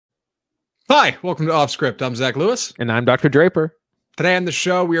Hi, welcome to Off Script. I'm Zach Lewis. And I'm Dr. Draper. Today on the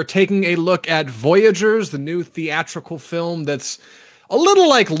show, we are taking a look at Voyagers, the new theatrical film that's a little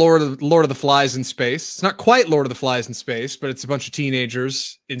like Lord of the Flies in space. It's not quite Lord of the Flies in space, but it's a bunch of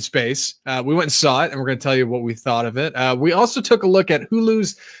teenagers in space. We went and saw it, and we're going to tell you what we thought of it. We also took a look at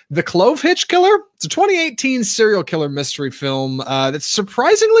Hulu's The Clovehitch Killer. It's a 2018 serial killer mystery film that's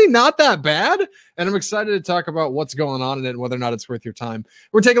surprisingly not that bad, and I'm excited to talk about what's going on in it and whether or not it's worth your time.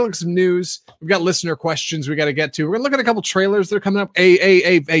 We're taking a look at some news. We've got listener questions we got to get to. We're going to look at a couple trailers that are coming up.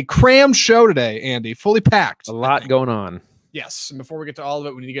 A crammed show today, Andy, fully packed. A lot going on. Yes, and before we get to all of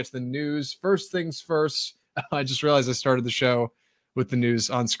it, we need to get to the news. First things first, I just realized I started the show with the news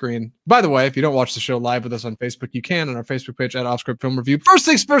on screen. By the way, if you don't watch the show live with us on Facebook, you can on our Facebook page at Offscript Film Review. First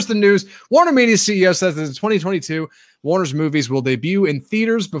things first, the news. Warner Media CEO says that in 2022, Warner's movies will debut in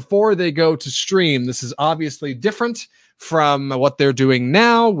theaters before they go to stream. This is obviously different from what they're doing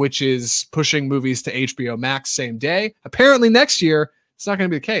now, which is pushing movies to HBO Max same day. Apparently next year, it's not going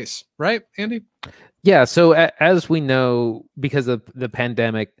to be the case, right, Andy? Yeah, so as we know, because of the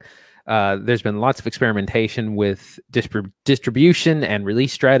pandemic, there's been lots of experimentation with distribution and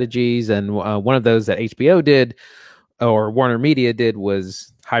release strategies. And one of those that HBO did, or Warner Media did,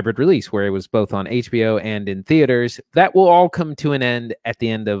 was hybrid release, where it was both on HBO and in theaters. That will all come to an end at the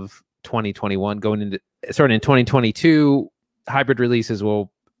end of 2021. Starting in 2022, hybrid releases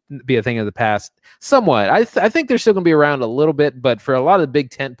will be a thing of the past somewhat. I think they're still going to be around a little bit, but for a lot of the big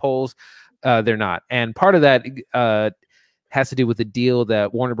tent poles, they're not. And part of that has to do with the deal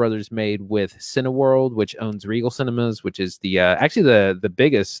that Warner Brothers made with Cineworld, which owns Regal Cinemas, which is the actually the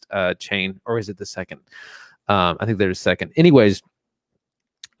biggest chain, or is it the second? I think they're the second. Anyways,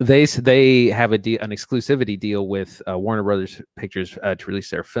 they have an exclusivity deal with Warner Brothers Pictures to release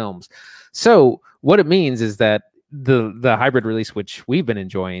their films. So what it means is that the hybrid release, which we've been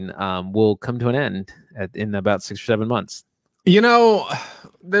enjoying, will come to an end in about 6 or 7 months. You know,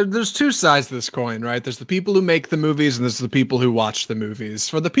 there's two sides to this coin, right? There's the people who make the movies and there's the people who watch the movies.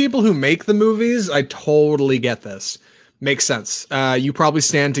 For the people who make the movies, I totally get this. Makes sense. You probably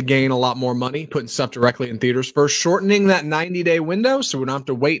stand to gain a lot more money putting stuff directly in theaters first, shortening that 90-day window so we don't have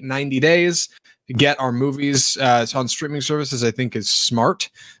to wait 90 days to get our movies on streaming services. I think is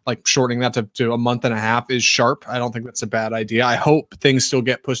smart. Like shortening that to a month and a half is sharp. I don't think that's a bad idea. I hope things still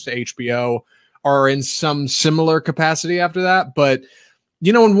get pushed to HBO are in some similar capacity after that. But,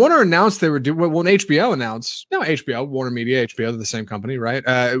 you know, when Warner announced they were doing, when HBO announced, no, HBO, Warner Media, HBO, they're the same company, right?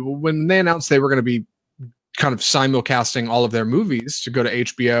 When they announced they were going to be kind of simulcasting all of their movies to go to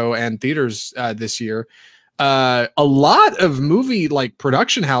HBO and theaters this year, a lot of movie like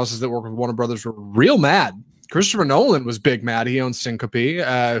production houses that work with Warner Brothers were real mad. Christopher Nolan was big mad. He owns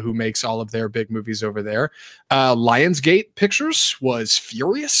Syncope, who makes all of their big movies over there. Lionsgate Pictures was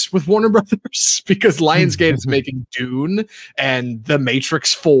furious with Warner Brothers because Lionsgate is making Dune and The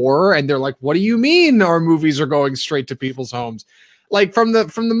Matrix 4, and they're like, "What do you mean our movies are going straight to people's homes?" Like from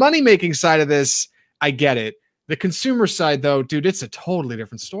the money making side of this, I get it. The consumer side, though, dude, it's a totally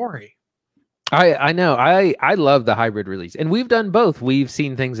different story. I know. I love the hybrid release, and we've done both. We've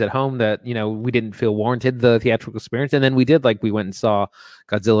seen things at home that, you know, we didn't feel warranted the theatrical experience, and then we did, like we went and saw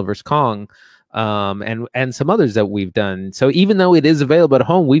Godzilla vs. Kong, and some others that we've done. So even though it is available at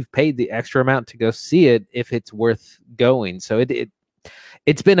home, we've paid the extra amount to go see it if it's worth going. So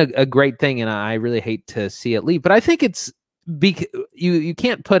it's been a great thing, and I really hate to see it leave. But I think it's you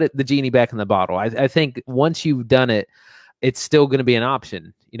can't put the genie back in the bottle. I think once you've done it, it's still going to be an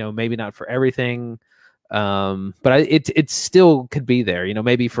option, you know, maybe not for everything. But it still could be there, you know,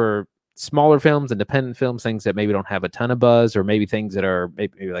 maybe for smaller films, independent films, things that maybe don't have a ton of buzz, or maybe things that are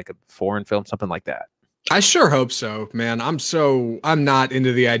maybe like a foreign film, something like that. I sure hope so, man. I'm not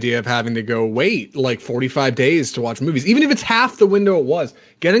into the idea of having to go wait like 45 days to watch movies. Even if it's half the window it was.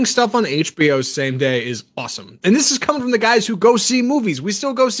 Getting stuff on HBO same day is awesome. And this is coming from the guys who go see movies. We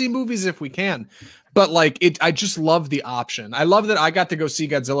still go see movies if we can. But like I just love the option. I love that I got to go see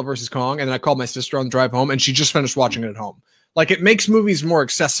Godzilla vs. Kong, and then I called my sister on the drive home, and she just finished watching it at home. Like, it makes movies more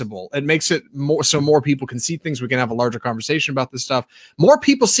accessible. It makes it more so more people can see things. We can have a larger conversation about this stuff. More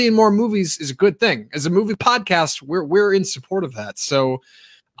people seeing more movies is a good thing. As a movie podcast, we're in support of that. So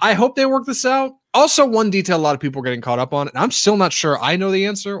I hope they work this out. Also, one detail a lot of people are getting caught up on, and I'm still not sure I know the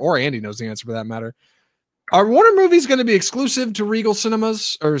answer, or Andy knows the answer for that matter. Are Warner movies going to be exclusive to Regal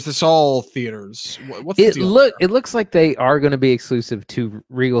Cinemas, or is this all theaters? What's the deal? It looks like they are going to be exclusive to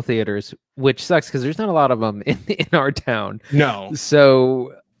Regal theaters, which sucks because there's not a lot of them in our town. No,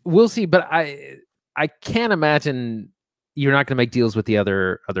 so we'll see. But I can't imagine you're not going to make deals with the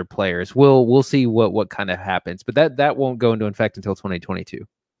other players. We'll see what kind of happens, but that won't go into effect until 2022.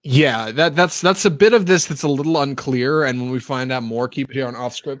 Yeah, that's a bit of this that's a little unclear, and when we find out more, keep it here on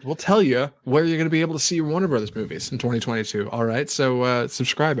Off Script. We'll tell you where you're going to be able to see your Warner Brothers movies in 2022. All right, so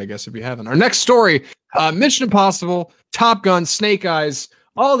subscribe, I guess, if you haven't. Our next story: Mission Impossible, Top Gun, Snake Eyes.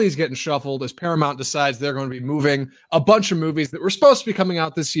 All these getting shuffled as Paramount decides they're going to be moving a bunch of movies that were supposed to be coming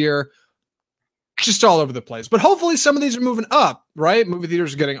out this year, just all over the place. But hopefully, some of these are moving up. Right, movie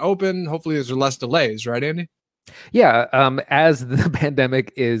theaters are getting open. Hopefully, there's less delays. Right, Andy? Yeah, as the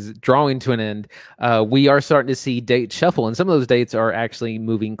pandemic is drawing to an end, we are starting to see dates shuffle, and some of those dates are actually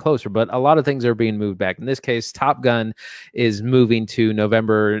moving closer, but a lot of things are being moved back. In this case, Top Gun is moving to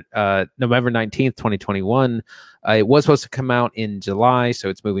November 19th, 2021. It was supposed to come out in July, so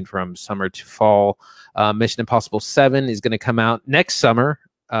it's moving from summer to fall. Mission Impossible 7 is going to come out next summer.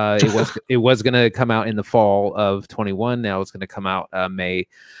 It was going to come out in the fall of 21. Now it's going to come out in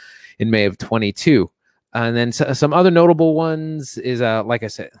May of 22. And then some other notable ones is, like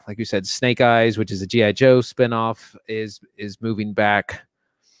you said, Snake Eyes, which is a G.I. Joe spinoff, is moving back,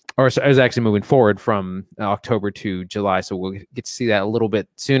 or is actually moving forward from October to July. So we'll get to see that a little bit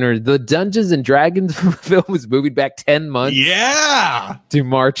sooner. The Dungeons and Dragons film is moving back 10 months. Yeah, to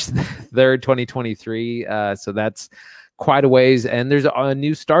March 3rd, 2023. So that's quite a ways. And there's a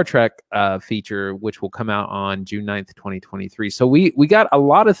new Star Trek feature, which will come out on June 9th, 2023. So we got a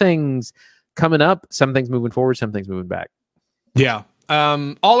lot of things coming up, some things moving forward, some things moving back. Yeah.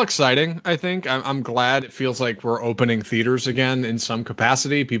 All exciting, I think. I'm glad it feels like we're opening theaters again in some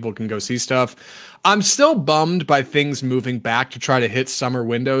capacity. People can go see stuff. I'm still bummed by things moving back to try to hit summer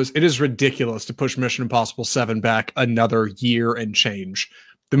windows. It is ridiculous to push Mission Impossible 7 back another year and change.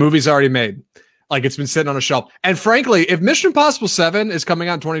 The movie's already made. Like, it's been sitting on a shelf. And frankly, if Mission Impossible 7 is coming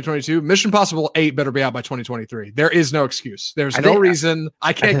out in 2022, Mission Impossible 8 better be out by 2023. There is no excuse. There's no reason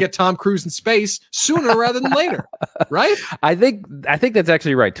I can't get Tom Cruise in space sooner rather than later. Right? I think that's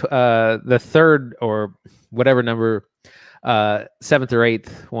actually right. The third or whatever number, 7th or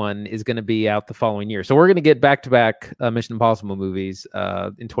 8th one is going to be out the following year. So we're going to get back-to-back Mission Impossible movies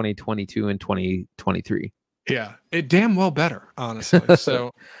in 2022 and 2023. Yeah, it damn well better, honestly.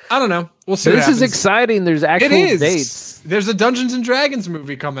 So I don't know. We'll see. This is exciting. There's actual dates. There's a Dungeons and Dragons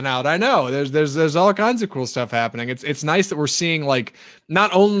movie coming out. I know. There's all kinds of cool stuff happening. It's nice that we're seeing, like,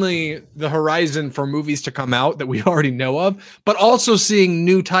 not only the horizon for movies to come out that we already know of, but also seeing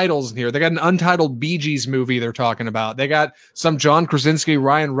new titles in here. They got an untitled Bee Gees movie they're talking about. They got some John Krasinski,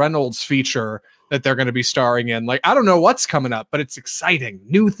 Ryan Reynolds feature that they're going to be starring in. Like, I don't know what's coming up, but it's exciting.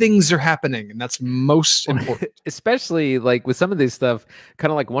 New things are happening, and that's most important. Especially, like, with some of this stuff,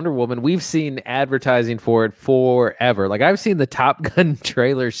 kind of like Wonder Woman, we've seen advertising for it forever. Like, I've seen the Top Gun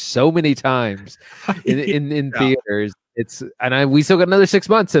trailer so many times in theaters. We still got another 6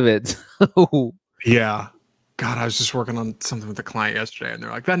 months of it. So. Yeah. God, I was just working on something with a client yesterday, and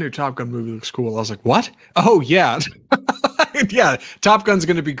they're like, that new Top Gun movie looks cool. I was like, what? Oh, yeah. Yeah, Top Gun's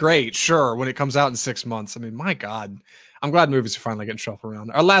going to be great, sure, when it comes out in 6 months. I mean, my God. I'm glad movies are finally getting shuffled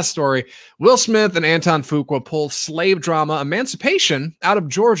around. Our last story, Will Smith and Anton Fuqua pull slave drama Emancipation out of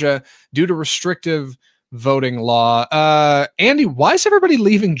Georgia due to restrictive voting law. Andy, why is everybody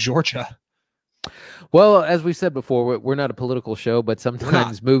leaving Georgia? Well, as we said before, we're not a political show, but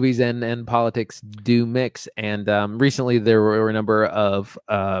sometimes movies and politics do mix. And recently there were a number of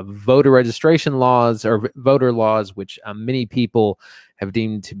voter registration laws or voter laws, which many people have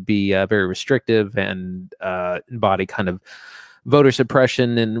deemed to be very restrictive and embody kind of voter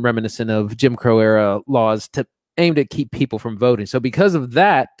suppression and reminiscent of Jim Crow era laws aimed at keep people from voting. So because of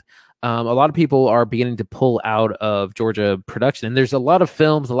that, a lot of people are beginning to pull out of Georgia production, and there's a lot of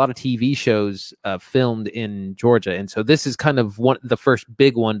films, a lot of TV shows filmed in Georgia, and so this is kind of the first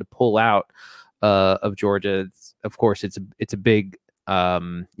big one to pull out of Georgia. Of course, it's a big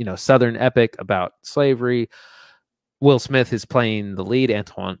Southern epic about slavery. Will Smith is playing the lead.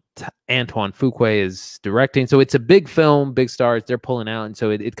 Antoine Fuqua is directing. So it's a big film, big stars. They're pulling out, and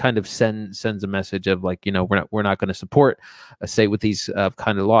so it kind of sends a message of, like, we're not going to support a state with these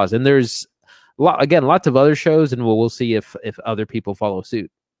kind of laws. And there's lots of other shows, and we'll see if other people follow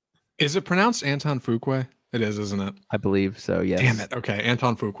suit. Is it pronounced Anton Fuqua? It is, isn't it? I believe so, yes. Damn it. Okay,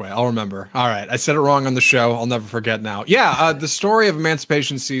 Anton Fuqua. I'll remember. All right, I said it wrong on the show. I'll never forget now. Yeah, the story of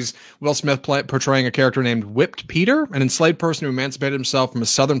Emancipation sees Will Smith portraying a character named Whipped Peter, an enslaved person who emancipated himself from a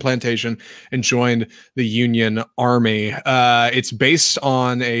southern plantation and joined the Union Army. It's based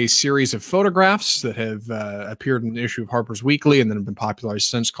on a series of photographs that have appeared in an issue of Harper's Weekly and then have been popularized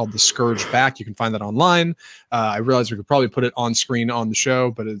since, called The Scourge Back. You can find that online. I realize we could probably put it on screen on the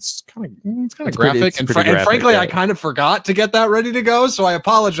show, but it's kind of graphic. And frankly, I kind of forgot to get that ready to go, so I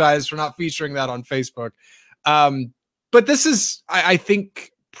apologize for not featuring that on Facebook. But this is, I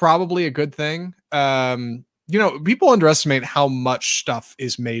think, probably a good thing. You know, people underestimate how much stuff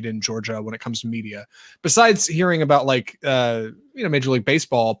is made in Georgia when it comes to media. Besides hearing about like you know, Major League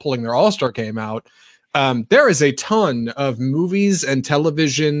Baseball pulling their All-Star game out, there is a ton of movies and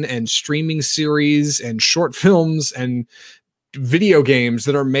television and streaming series and short films and video games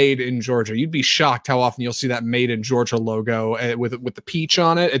that are made in Georgia. You'd be shocked how often you'll see that "Made in Georgia" logo with the peach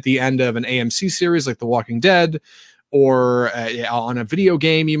on it at the end of an AMC series like The Walking Dead, or on a video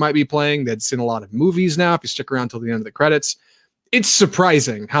game you might be playing that's in a lot of movies now. If you stick around till the end of the credits, it's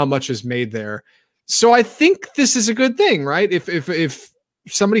surprising how much is made there. So I think this is a good thing, right? If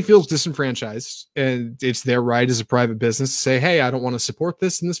somebody feels disenfranchised, and it's their right as a private business to say, hey, I don't want to support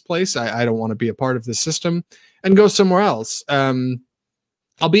this in this place, I don't want to be a part of this system, and go somewhere else.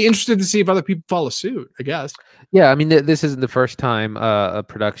 I'll be interested to see if other people follow suit, I guess. Yeah, I mean, this isn't the first time a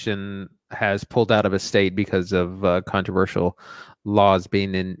production has pulled out of a state because of controversial laws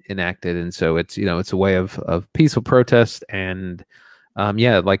being enacted, and so it's, you know, it's a way of peaceful protest. And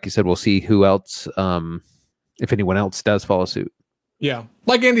yeah, like you said, we'll see who else, if anyone else does follow suit. Yeah.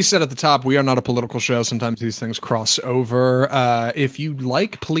 Like Andy said at the top, we are not a political show. Sometimes these things cross over. If you'd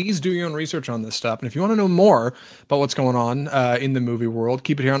like, please do your own research on this stuff. And if you want to know more about what's going on in the movie world,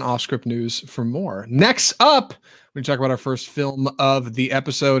 keep it here on Off Script News for more. Next up, we talk about our first film of the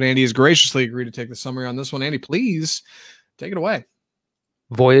episode. Andy has graciously agreed to take the summary on this one. Andy, please take it away.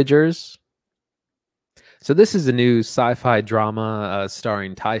 Voyagers. So this is a new sci-fi drama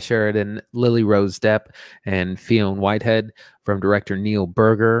starring Ty Sheridan, Lily-Rosedepp, and Fionn Whitehead, from director Neil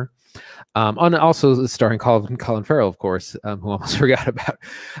Berger. On also starring Colin Farrell, of course, who I almost forgot about.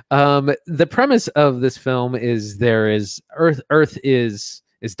 The premise of this film is Earth is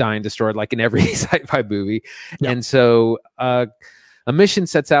dying, destroyed, like in every sci-fi movie, and so a mission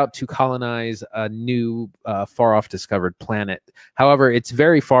sets out to colonize a new, far-off discovered planet. However, it's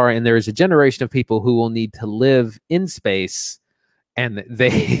very far, and there is a generation of people who will need to live in space, and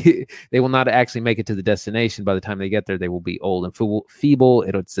they will not actually make it to the destination. By the time they get there, they will be old and feeble.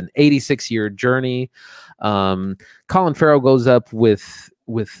 It's an 86-year journey. Colin Farrell goes up with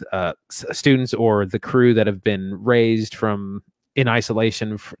students, or the crew, that have been raised in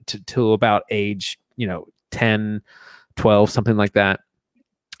isolation to about age, 10, 12, something like that.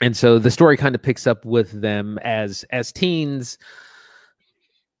 And so the story kind of picks up with them as teens.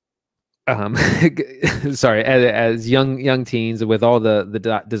 Sorry, as young teens, with all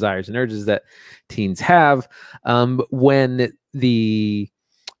the desires and urges that teens have. When the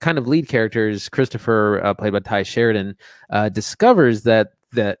kind of lead characters, Christopher, played by Ty Sheridan, discovers that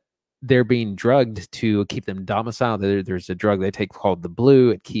they're being drugged to keep them domiciled. There's a drug they take called the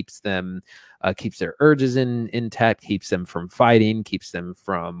Blue. It keeps them, keeps their urges intact, keeps them from fighting, keeps them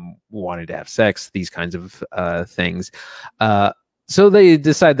from wanting to have sex, these kinds of things. So they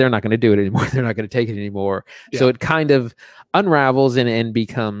decide they're not going to do it anymore. They're not going to take it anymore. Yeah. So it kind of unravels and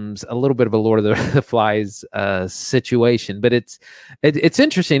becomes a little bit of a Lord of the Flies situation. But it's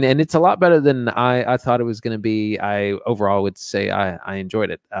interesting, and it's a lot better than I thought it was going to be. I overall would say I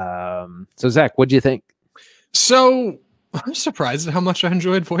enjoyed it. So Zach, what do you think? So I'm surprised at how much I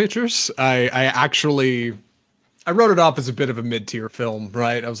enjoyed Voyagers. I wrote it off as a bit of a mid-tier film,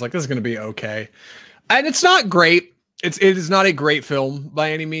 right? I was like, this is going to be okay. And it's not great. It is not a great film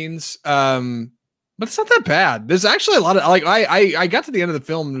by any means. But it's not that bad. There's actually a lot of, like, I got to the end of the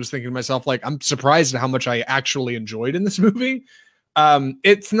film and was thinking to myself, like, I'm surprised at how much I actually enjoyed in this movie.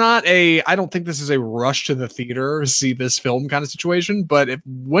 It's not I don't think this is a rush to the theater to see this film kind of situation, but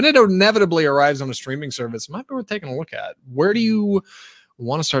when it inevitably arrives on a streaming service, it might be worth taking a look at. Where do you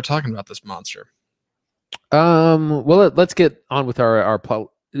want to start talking about this monster? Well, let's get on with our plot,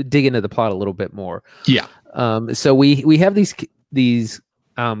 dig into the plot a little bit more. Yeah. So we have these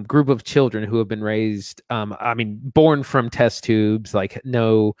group of children who have been raised, born from test tubes, like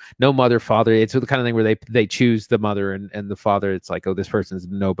no mother, father. It's the kind of thing where they choose the mother and the father. It's like, oh, this person's a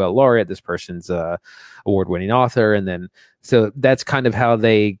Nobel laureate, this person's a award-winning author, and then so that's kind of how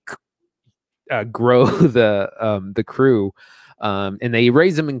they grow the crew. And they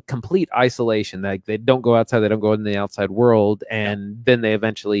raise them in complete isolation. Like, they don't go outside, they don't go in the outside world, and then they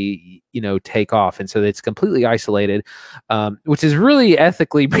eventually, take off. And so it's completely isolated, which is really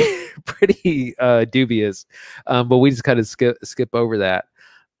ethically pretty dubious. But we just kind of skip over that.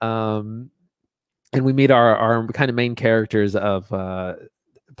 And we meet our kind of main characters of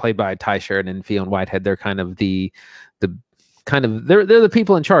played by Ty Sheridan and Fionn Whitehead. They're kind of the kind of they're the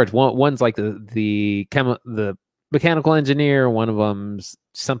people in charge. One's like the mechanical engineer, one of them's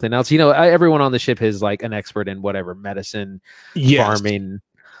something else. Everyone on the ship is like an expert in whatever, medicine, farming,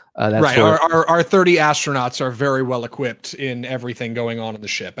 That's right. sort Our 30 astronauts are very well equipped in everything going on in the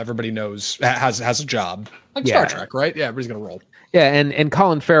ship. Everybody knows has a job, like Star Trek, right? Yeah, everybody's gonna roll. Yeah, and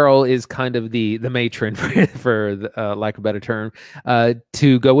Colin Farrell is kind of the matron for lack of a better term,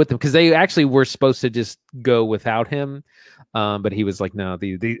 to go with them, because they actually were supposed to just go without him, but he was like, no,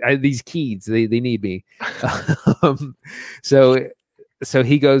 these kids, they need me. So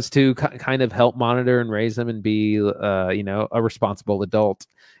he goes to kind of help monitor and raise them and be a responsible adult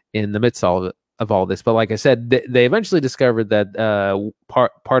in the midst of all this. But like I said, they eventually discovered that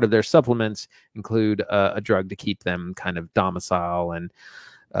part of their supplements include a drug to keep them kind of docile and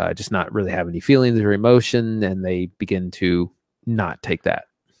just not really have any feelings or emotion, and they begin to not take that.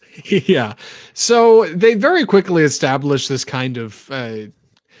 Yeah. So they very quickly establish this kind of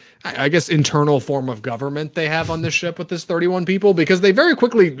I guess internal form of government they have on this ship with this 31 people, because they very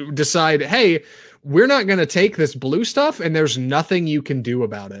quickly decide, hey, we're not going to take this blue stuff and there's nothing you can do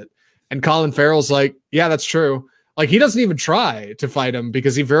about it. And Colin Farrell's like, yeah, that's true. Like, he doesn't even try to fight him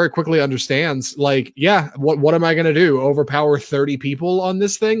because he very quickly understands, like, yeah, what am I going to do? Overpower 30 people on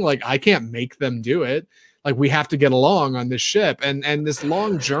this thing? Like, I can't make them do it. Like, we have to get along on this ship. And this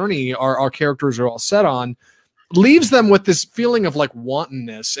long journey our characters are all set on leaves them with this feeling of like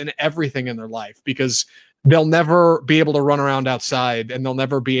wantonness in everything in their life, because they'll never be able to run around outside, and they'll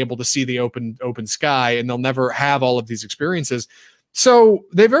never be able to see the open sky, and they'll never have all of these experiences. So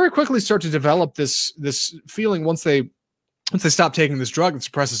they very quickly start to develop this feeling once they stop taking this drug that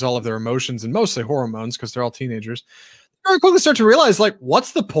suppresses all of their emotions and mostly hormones, because they're all teenagers. Very quickly start to realize, like,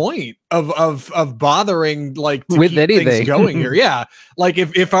 what's the point of bothering, like, to with keep anything things going here? Yeah, like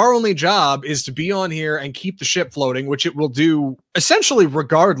if our only job is to be on here and keep the ship floating, which it will do essentially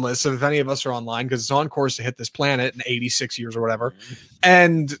regardless of if any of us are online, because it's on course to hit this planet in 86 years or whatever,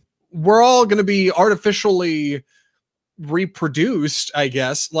 and we're all going to be artificially reproduced, I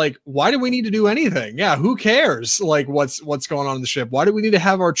guess. Like, why do we need to do anything? Yeah, who cares? Like, what's going on in the ship? Why do we need to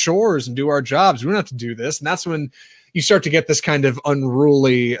have our chores and do our jobs? We don't have to do this. And that's when you start to get this kind of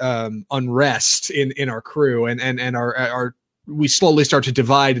unruly unrest in our crew, and our we slowly start to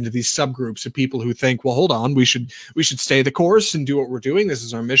divide into these subgroups of people who think, well, hold on, we should stay the course and do what we're doing. This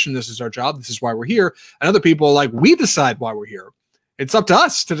is our mission. This is our job. This is why we're here. And other people are like, we decide why we're here. It's up to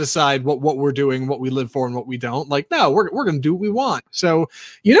us to decide what we're doing, what we live for, and what we don't. Like, no, we're going to do what we want. So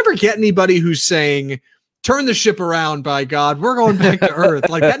you never get anybody who's saying, turn the ship around, by God, we're going back to Earth.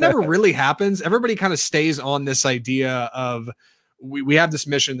 Like, that never really happens. Everybody kind of stays on this idea of, we have this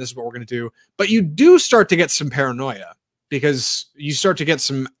mission, this is what we're going to do. But you do start to get some paranoia, because you start to get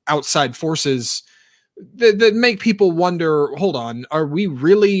some outside forces that make people wonder, hold on, are we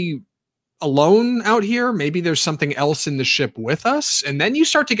really alone out here? Maybe there's something else in the ship with us. And then you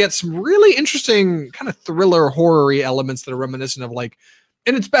start to get some really interesting kind of thriller horror-y elements that are reminiscent of, like,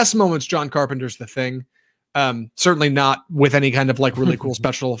 in its best moments, John Carpenter's The Thing. Certainly not with any kind of like really cool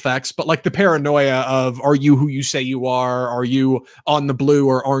special effects, but like the paranoia of, are you who you say you are? Are you on the blue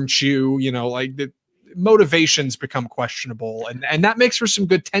or aren't you? You know, like, the motivations become questionable, and that makes for some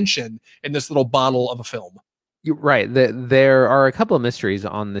good tension in this little bottle of a film. You're right. There are a couple of mysteries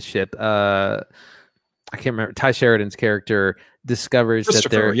on the ship. I can't remember. Ty Sheridan's character discovers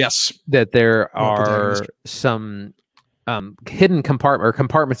that there are some hidden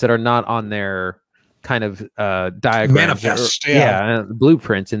compartments that are not on their kind of diagrams, manifest,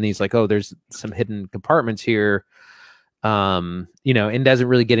 blueprints in these, like, oh, there's some hidden compartments here, and doesn't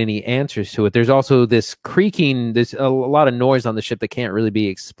really get any answers to it. There's also this creaking, there's a lot of noise on the ship that can't really be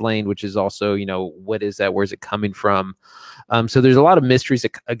explained, which is also, what is that? Where's it coming from? So there's a lot of mysteries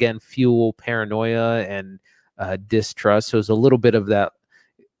that, again, fuel paranoia and distrust. So there's a little bit of that,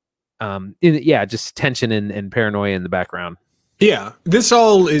 just tension and paranoia in the background. Yeah, this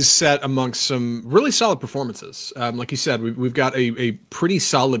all is set amongst some really solid performances. Like you said, we've got a pretty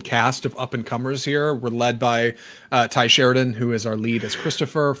solid cast of up-and-comers here. We're led by Ty Sheridan, who is our lead as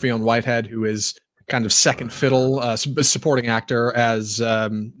Christopher, Fionn Whitehead, who is kind of second fiddle, supporting actor, as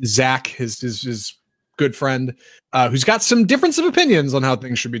Zach, his good friend, who's got some difference of opinions on how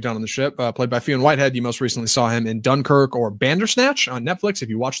things should be done on the ship, played by Fionn Whitehead. You most recently saw him in Dunkirk or Bandersnatch on Netflix. If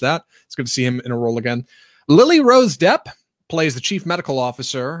you watched that, it's good to see him in a role again. Lily-Rosedepp plays the chief medical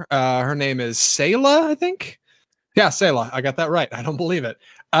officer. Her name is Sayla, I think. Yeah, Sayla. I got that right. I don't believe it.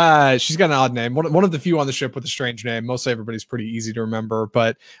 She's got an odd name. One of the few on the ship with a strange name. Mostly everybody's pretty easy to remember.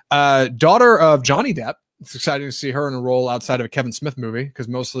 But daughter of Johnny Depp. It's exciting to see her in a role outside of a Kevin Smith movie, because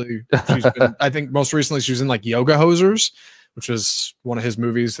mostly she's been, I think most recently she was in like Yoga Hosers, which is one of his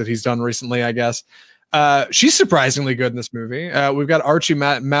movies that he's done recently, I guess. She's surprisingly good in this movie. We've got Archie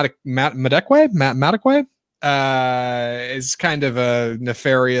Madekwe. is kind of a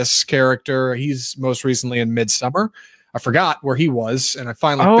nefarious character. He's most recently in Midsummer. I forgot where he was, and I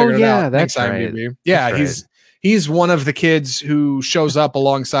finally figured it out. That's Thanks, right. IMDb. Yeah, that's he's one of the kids who shows up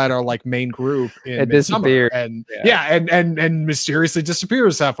alongside our like main group in Midsummer, and and mysteriously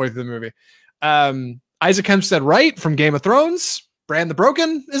disappears halfway through the movie. Isaac Hempstead Wright from Game of Thrones, Bran the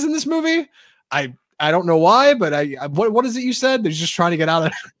Broken, is in this movie. I don't know why, but what is it you said? He's just trying to get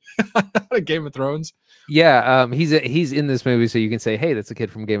out of Game of Thrones. Yeah, he's in this movie, so you can say, hey, that's a kid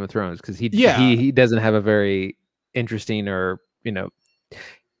from Game of Thrones, because he doesn't have a very interesting or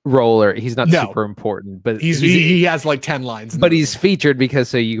role, or he's not super important, but he has like 10 lines, but he's featured because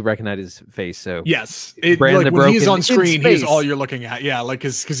so you recognize his face. So yes, when he's on screen, he's all you're looking at. Yeah, like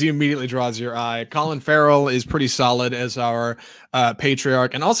because he immediately draws your eye. Colin Farrell is pretty solid as our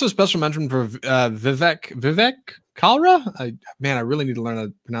patriarch, and also special mention for Vivek Kalra. I really need to learn how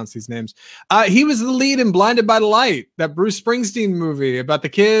to pronounce these names. He was the lead in Blinded by the Light, that Bruce Springsteen movie about the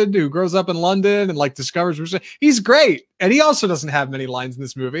kid who grows up in London and like discovers Bruce. He's great, and he also doesn't have many lines in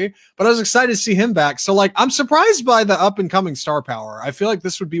this movie, but I was excited to see him back. So like, I'm surprised by the up and coming star power. I feel like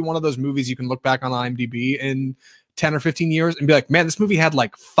this would be one of those movies you can look back on IMDb in 10 or 15 years and be like, man, this movie had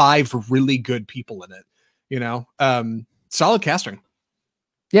like 5 really good people in it. Solid casting.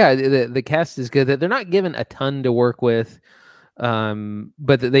 Yeah, the cast is good. They're not given a ton to work with,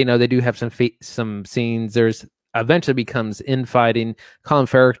 but they know they do have some scenes. There's eventually becomes infighting. Colin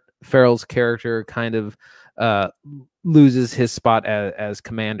Farrell's character kind of loses his spot as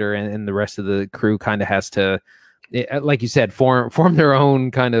commander, and the rest of the crew kind of has to, like you said, form their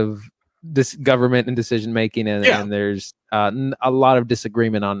own kind of this government and decision making, and there's a lot of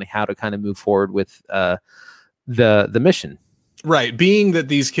disagreement on how to kind of move forward with the mission. Right, being that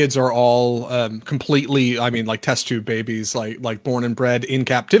these kids are all completely, like test tube babies, like born and bred in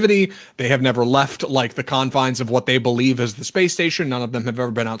captivity. They have never left like the confines of what they believe is the space station. None of them have ever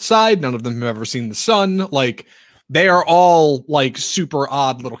been outside. None of them have ever seen the sun. Like, they are all like super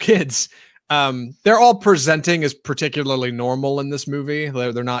odd little kids. They're all presenting as particularly normal in this movie.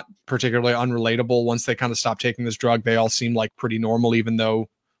 They're not particularly unrelatable. Once they kind of stop taking this drug, they all seem like pretty normal, even though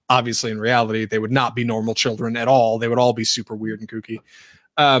obviously in reality they would not be normal children at all. They would all be super weird and kooky.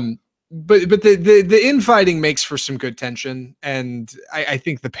 But the infighting makes for some good tension, and I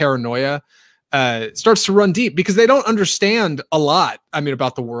think the paranoia starts to run deep because they don't understand a lot.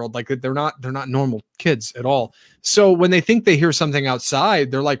 About the world. Like, they're not normal kids at all. So when they think they hear something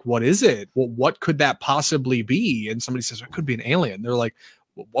outside, they're like, "What is it? Well, what could that possibly be?" And somebody says, "It could be an alien." They're like,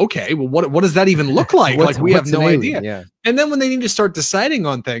 okay, well, what does that even look like? Like, we have no idea. Yeah. And then when they need to start deciding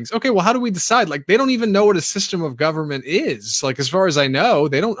on things, okay, well, how do we decide? Like, they don't even know what a system of government is. Like, as far as I know,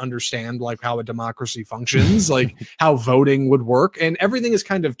 they don't understand like how a democracy functions, like how voting would work, and everything is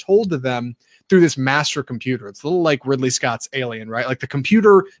kind of told to them through this master computer. It's a little like Ridley Scott's Alien, right? Like, the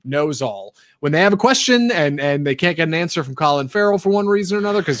computer knows all. When they have a question and they can't get an answer from Colin Farrell for one reason or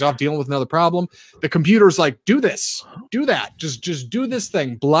another because they're off dealing with another problem, the computer's like, do this, do that, just do this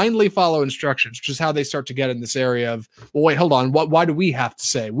thing, blindly follow instructions, which is how they start to get in this area of, well, wait, hold on, why do we have to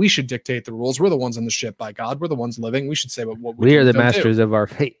say? We should dictate the rules. We're the ones on the ship, by God. We're the ones living. We should say what we are the masters of our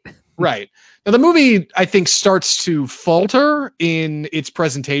fate. Right. Now, the movie, I think, starts to falter in its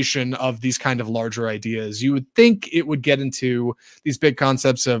presentation of these kind of larger ideas. You would think it would get into these big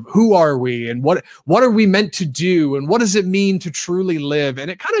concepts of who are we and what are we meant to do and what does it mean to truly live?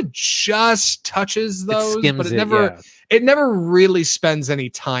 And it kind of just touches those, but it never really spends any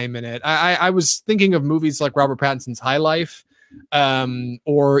time in it. I was thinking of movies like Robert Pattinson's High Life,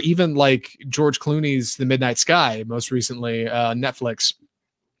 or even like George Clooney's The Midnight Sky, most recently, Netflix.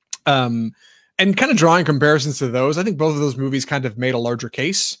 And kind of drawing comparisons to those, I think both of those movies kind of made a larger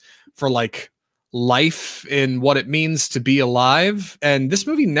case for like life and what it means to be alive. And this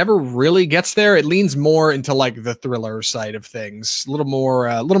movie never really gets there. It leans more into like the thriller side of things, a little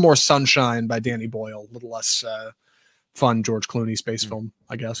more Sunshine by Danny Boyle, a little less fun George Clooney space film,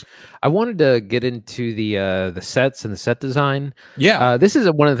 I guess. I wanted to get into the sets and the set design. Yeah, this is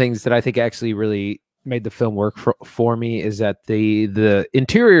one of the things that I think actually really made the film work for me, is that the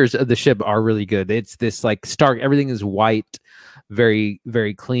interiors of the ship are really good. It's this like stark, everything is white, very,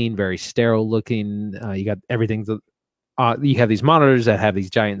 very clean, very sterile looking. You got everything. You have these monitors that have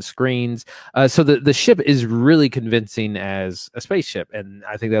these giant screens. So the ship is really convincing as a spaceship. And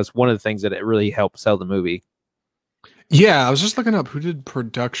I think that's one of the things that it really helped sell the movie. Yeah, I was just looking up who did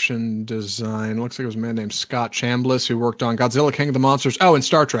production design. Looks like it was a man named Scott Chambliss who worked on Godzilla, King of the Monsters. Oh, and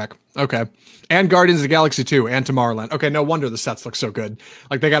Star Trek. Okay. And Guardians of the Galaxy 2 and Tomorrowland. Okay, no wonder the sets look so good.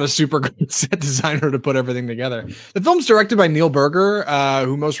 Like they got a super good set designer to put everything together. The film's directed by Neil Berger,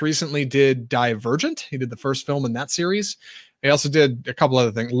 who most recently did Divergent. He did the first film in that series. He also did a couple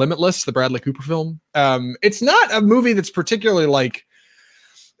other things. Limitless, the Bradley Cooper film. It's not a movie that's particularly like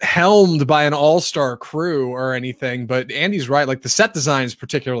helmed by an all-star crew or anything, but Andy's right. Like the set design is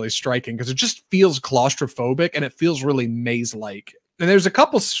particularly striking because it just feels claustrophobic and it feels really maze-like. And there's a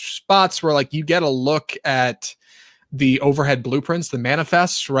couple spots where like you get a look at the overhead blueprints, the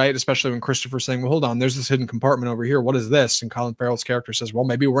manifests, right? Especially when Christopher's saying, well, hold on, there's this hidden compartment over here. What is this? And Colin Farrell's character says, well,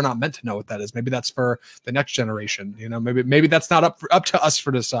 maybe we're not meant to know what that is. Maybe that's for the next generation. You know, maybe that's not up to us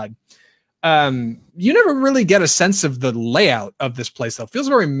for to decide. You never really get a sense of the layout of this place though. It feels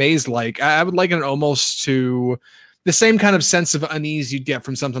very maze-like. I would liken it almost to the same kind of sense of unease you'd get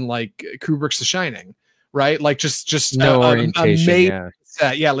from something like Kubrick's The Shining, right? Like just No orientation.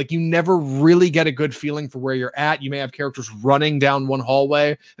 Yeah, like you never really get a good feeling for where you're at. You may have characters running down one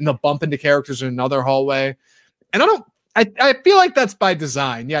hallway and they'll bump into characters in another hallway. And I feel like that's by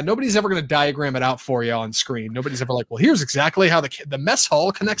design. Yeah, nobody's ever going to diagram it out for you on screen. Nobody's ever like, well, here's exactly how the mess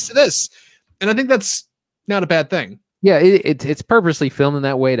hall connects to this. And I think that's not a bad thing. Yeah, it's purposely filmed in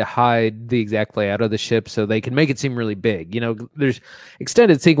that way to hide the exact layout of the ship so they can make it seem really big. You know, there's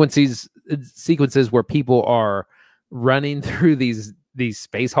extended sequences where people are running through these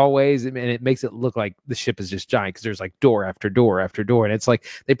space hallways, and it makes it look like the ship is just giant because there's like door after door after door. And it's like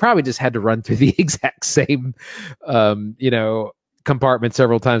they probably just had to run through the exact same, compartment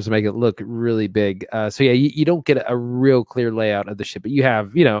several times to make it look really big. So yeah, you don't get a real clear layout of the ship, but you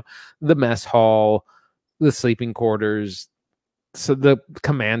have, the mess hall, the sleeping quarters, so the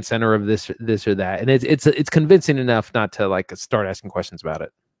command center of this or that. And it's convincing enough not to like start asking questions about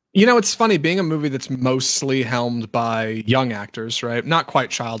it. You know, it's funny being a movie that's mostly helmed by young actors, right? Not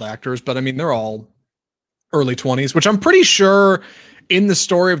quite child actors, but I mean, they're all early 20s, which I'm pretty sure in the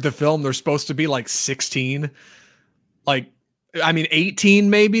story of the film, they're supposed to be like 16, like, I mean, 18,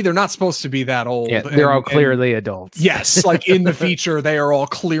 maybe. They're not supposed to be that old. Yeah, they're all clearly adults. Yes, like in the feature, they are all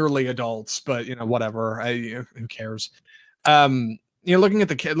clearly adults, but whatever. Who cares? Looking at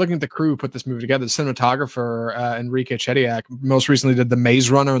the crew who put this movie together, the cinematographer Enrique Chediak most recently did The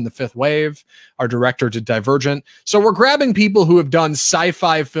Maze Runner and The Fifth Wave. Our director did Divergent. So we're grabbing people who have done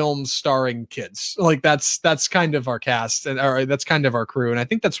sci-fi films starring kids. Like that's kind of our cast, or that's kind of our crew, and I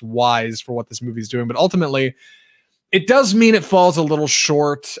think that's wise for what this movie's doing. But ultimately, it does mean it falls a little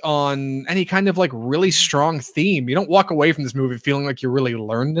short on any kind of like really strong theme. You don't walk away from this movie feeling like you really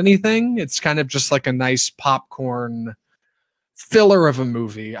learned anything. It's kind of just like a nice popcorn filler of a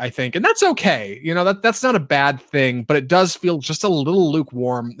movie, I think. And that's okay. That's not a bad thing, but it does feel just a little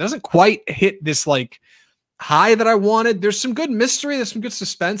lukewarm. It doesn't quite hit this like high that I wanted. There's some good mystery. There's some good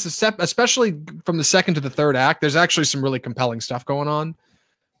suspense, especially from the second to the third act. There's actually some really compelling stuff going on.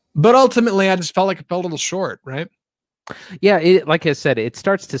 But ultimately, I just felt like it fell a little short, right? Yeah, like I said, it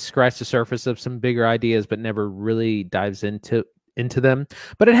starts to scratch the surface of some bigger ideas, but never really dives into them.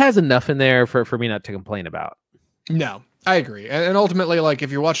 But it has enough in there for me not to complain about. No, I agree. And ultimately, like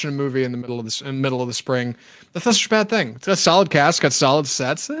if you're watching a movie in the middle of the spring, that's not such a bad thing. It's got a solid cast, got solid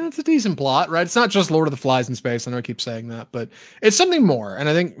sets. It's a decent plot, right? It's not just Lord of the Flies in space. I know I keep saying that, but it's something more. And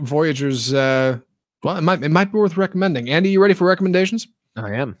I think Voyagers, it might be worth recommending. Andy, you ready for recommendations?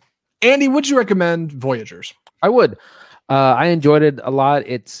 I am. Andy, would you recommend Voyagers? I would. I enjoyed it a lot.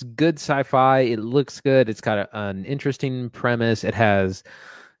 It's good sci-fi. It looks good. It's got an interesting premise. It has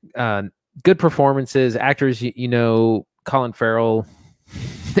good performances. Actors, Colin Farrell.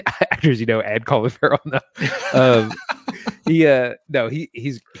 Actors, and Colin Farrell. No,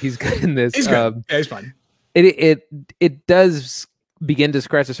 he's good in this. He's good. Yeah, he's fine. It does begin to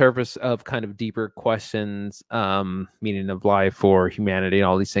scratch the surface of kind of deeper questions, meaning of life or humanity and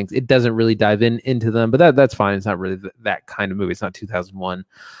all these things. It doesn't really dive into them, but that's fine. It's not really that kind of movie. It's not 2001.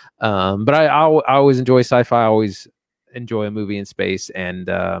 But I always enjoy sci-fi. I always enjoy a movie in space, and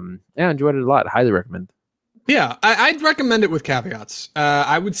I enjoyed it a lot. Highly recommend. Yeah, I'd recommend it with caveats.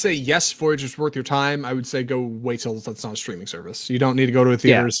 I would say yes, Voyager's worth your time. I would say go wait till it's on a streaming service. You don't need to go to a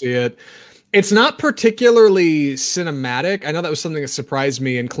theater to see it. It's not particularly cinematic. I know that was something that surprised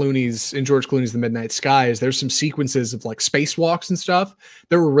me in George Clooney's The Midnight Skies. There's some sequences of like spacewalks and stuff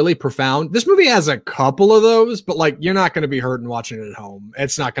that were really profound. This movie has a couple of those, but like you're not going to be hurting watching it at home.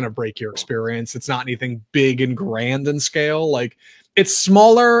 It's not going to break your experience. It's not anything big and grand in scale. Like it's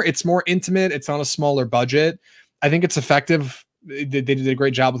smaller, it's more intimate, it's on a smaller budget. I think it's effective. They did a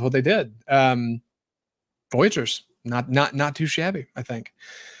great job with what they did. Voyagers. Not too shabby, I think.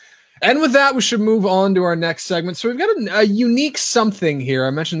 And with that, we should move on to our next segment. So we've got a unique something here.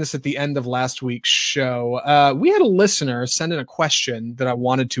 I mentioned this at the end of last week's show. We had a listener send in a question that I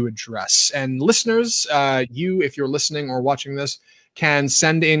wanted to address. And listeners, you, if you're listening or watching this, can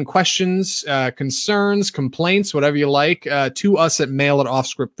send in questions, concerns, complaints, whatever you like, to us at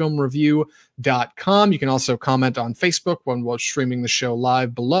mail@offscriptfilmreview.com. You can also comment on Facebook when we're streaming the show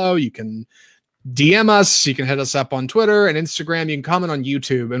live below. You can DM us, you can hit us up on Twitter and Instagram, you can comment on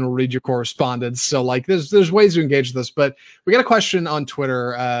YouTube and we'll read your correspondence. So like there's ways to engage with us, but we got a question on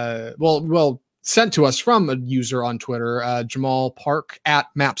Twitter, well sent to us from a user on Twitter, Jamal Park at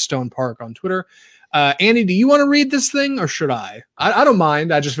Mapstone Park on Twitter. Andy, do you want to read this thing or should I don't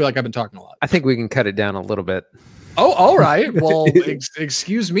mind. I just feel like I've been talking a lot. I think we can cut it down a little bit. Oh, all right. Well,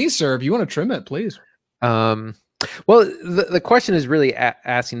 excuse me, sir. If you want to trim it, please. Well, the question is really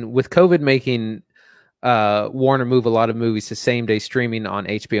asking, with COVID making Warner move a lot of movies to same-day streaming on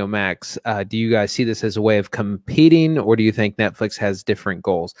HBO Max, do you guys see this as a way of competing, or do you think Netflix has different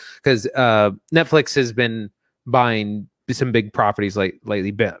goals? Because Netflix has been buying some big properties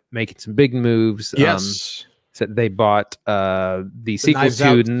lately, making some big moves. Yes. So they bought the sequels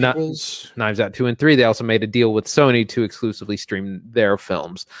to Knives Out 2 and 3. They also made a deal with Sony to exclusively stream their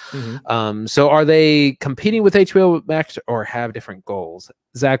films. Mm-hmm. So are they competing with HBO Max or have different goals?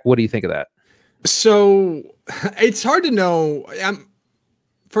 Zach, what do you think of that? So it's hard to know.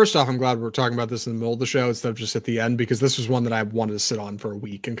 First off, I'm glad we're talking about this in the middle of the show instead of just at the end, because this was one that I wanted to sit on for a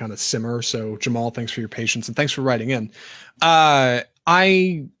week and kind of simmer. So Jamal, thanks for your patience and thanks for writing in. I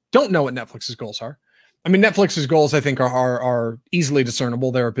don't know what Netflix's goals are. I mean, Netflix's goals, I think, are easily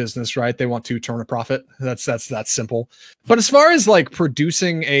discernible. They're a business, right? They want to turn a profit. That's that simple. But as far as like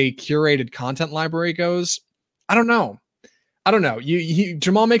producing a curated content library goes, I don't know.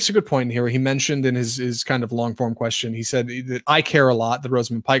 Jamal makes a good point here. He mentioned in his kind of long form question, he said that I Care a Lot, the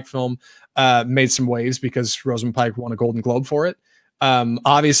Rosamund Pike film, made some waves because Rosamund Pike won a Golden Globe for it.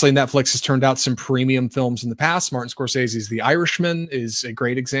 Obviously, Netflix has turned out some premium films in the past. Martin Scorsese's The Irishman is a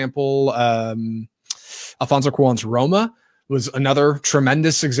great example. Alfonso Cuarón's Roma was another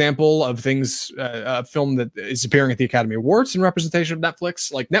tremendous example of things, a film that is appearing at the Academy Awards in representation of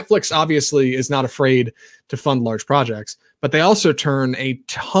Netflix. Like, Netflix obviously is not afraid to fund large projects, but they also turn a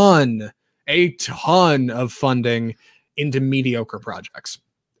ton of funding into mediocre projects.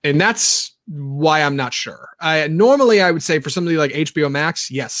 And that's why I'm not sure. Normally I would say for somebody like HBO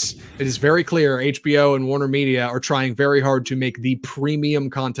Max, yes, it is very clear HBO and Warner Media are trying very hard to make the premium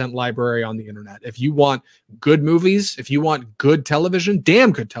content library on the internet. If you want good movies, if you want good television,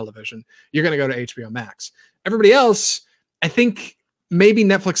 damn good television, you're going to go to HBO Max. Everybody else, I think maybe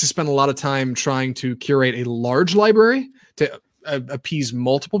Netflix has spent a lot of time trying to curate a large library to appease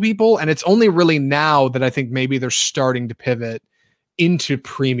multiple people. And it's only really now that I think maybe they're starting to pivot into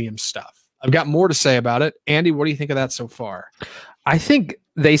premium stuff. I've got more to say about it. Andy, what do you think of that so far? I think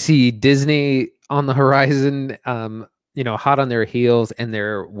they see Disney on the horizon, hot on their heels, and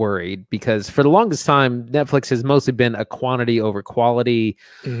they're worried because for the longest time, Netflix has mostly been a quantity over quality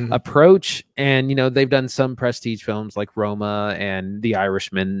approach. And, they've done some prestige films like Roma and The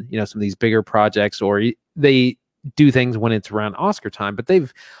Irishman, some of these bigger projects, or they do things when it's around Oscar time, but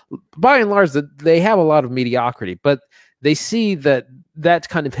by and large, they have a lot of mediocrity, but they see that that's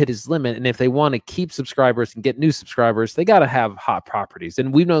kind of hit his limit. And if they want to keep subscribers and get new subscribers, they got to have hot properties.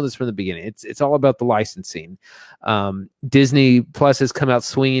 And we've known this from the beginning. It's all about the licensing. Disney Plus has come out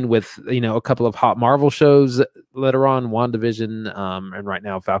swinging with, a couple of hot Marvel shows later on, WandaVision, and right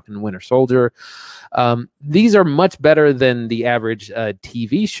now Falcon and Winter Soldier. These are much better than the average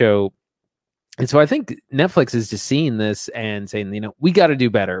TV show. And so I think Netflix is just seeing this and saying, we got to do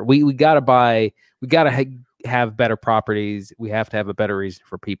better. We got to have better properties. We have to have a better reason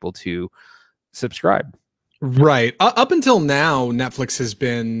for people to subscribe. Right. Up until now, Netflix has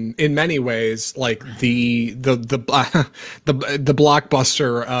been in many ways like the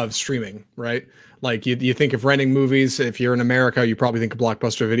blockbuster of streaming, right? Like you think of renting movies. If you're in America, you probably think of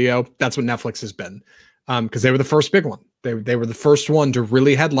Blockbuster Video. That's what Netflix has been. Because they were the first big one. They were the first one to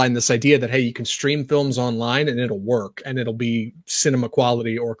really headline this idea that, hey, you can stream films online and it'll work and it'll be cinema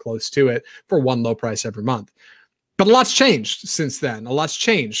quality or close to it for one low price every month. But a lot's changed since then. A lot's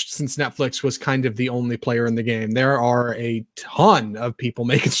changed since Netflix was kind of the only player in the game. There are a ton of people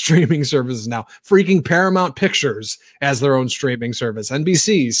making streaming services now. Freaking Paramount Pictures as their own streaming service.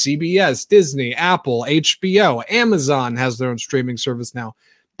 NBC, CBS, Disney, Apple, HBO, Amazon has their own streaming service now.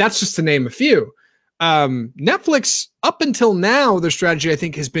 That's just to name a few. Netflix, up until now, their strategy, I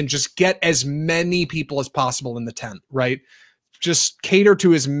think, has been just get as many people as possible in the tent, right? just cater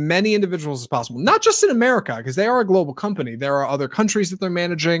to as many individuals as possible, not just in America, because they are a global company. There are other countries that they're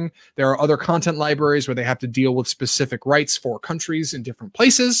managing. There are other content libraries where they have to deal with specific rights for countries in different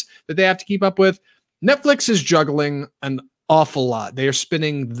places that they have to keep up with. Netflix is juggling an awful lot. They are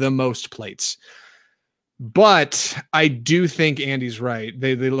spinning the most plates. But I do think Andy's right.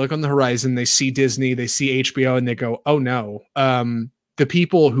 They look on the horizon, they see Disney, they see HBO, and they go, oh no. The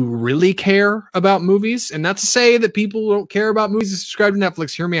people who really care about movies, and not to say that people who don't care about movies and subscribe to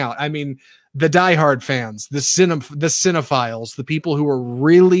Netflix, hear me out. I mean, the diehard fans, the cinephiles, the people who are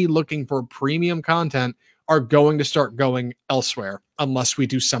really looking for premium content are going to start going elsewhere unless we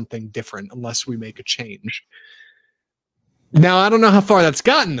do something different, unless we make a change. Now, I don't know how far that's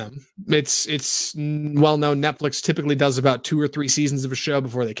gotten them. It's well known Netflix typically does about 2 or 3 seasons of a show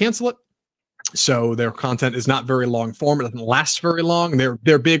before they cancel it. So their content is not very long form. It doesn't last very long.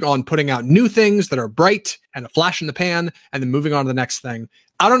 They're big on putting out new things that are bright and a flash in the pan and then moving on to the next thing.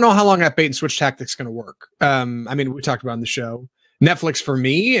 I don't know how long that bait and switch tactic's going to work. I mean, we talked about in the show. Netflix for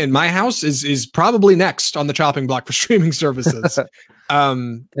me in my house is probably next on the chopping block for streaming services.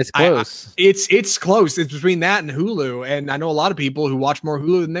 It's close. It's close. It's between that and Hulu. And I know a lot of people who watch more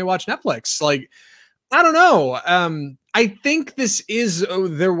Hulu than they watch Netflix. Like, I don't know. I think this is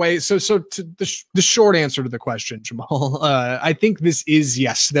their way. So to the short answer to the question, Jamal, I think this is,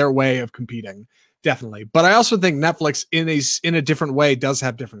 yes, their way of competing. Definitely. But I also think Netflix in a different way does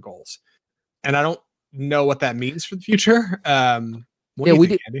have different goals. And I don't know what that means for the future. We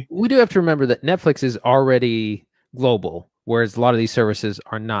do have to remember that Netflix is already global, whereas a lot of these services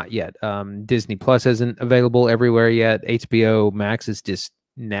are not yet. Disney Plus isn't available everywhere yet. HBO Max is just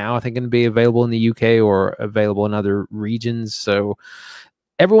now, I think, going to be available in the UK or available in other regions. So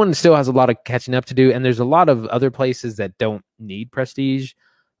everyone still has a lot of catching up to do, and there's a lot of other places that don't need prestige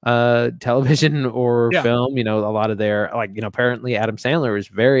television or film. You know, a lot of their, like, you know, apparently Adam Sandler is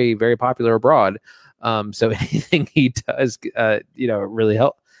very, very popular abroad. So anything he does, you know, really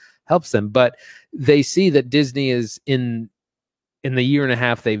helps them. But they see that Disney is in the year and a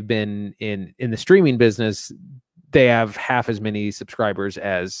half they've been in the streaming business, they have half as many subscribers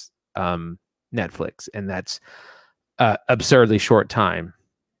as Netflix, and that's absurdly short time.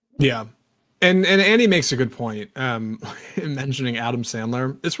 Yeah. And Andy makes a good point mentioning Adam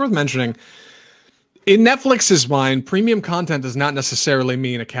Sandler. It's worth mentioning, in Netflix's mind, premium content does not necessarily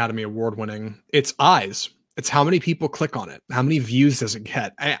mean Academy Award winning. It's eyes. It's how many people click on it. How many views does it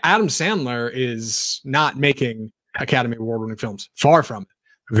get? Adam Sandler is not making Academy Award winning films. Far from it.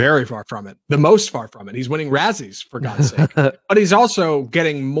 Very far from it. The most far from it. He's winning Razzies, for God's sake. But he's also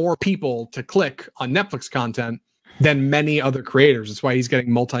getting more people to click on Netflix content than many other creators. That's why he's getting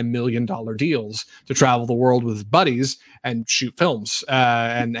multi-million-dollar deals to travel the world with his buddies and shoot films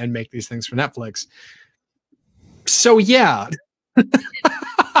and make these things for Netflix. So yeah,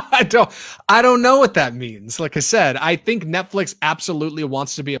 I don't know what that means. Like I said, I think Netflix absolutely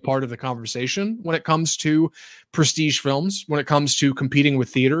wants to be a part of the conversation when it comes to prestige films, when it comes to competing with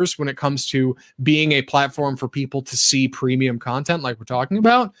theaters, when it comes to being a platform for people to see premium content like we're talking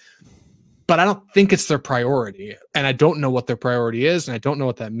about. But I don't think it's their priority, and I don't know what their priority is, and I don't know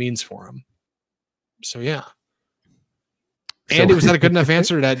what that means for them. So yeah. Andy, was that a good enough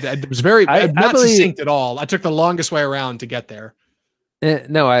answer? It was very not succinct at all. I took the longest way around to get there.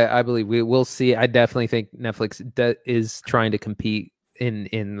 No, I believe we will see. I definitely think Netflix is trying to compete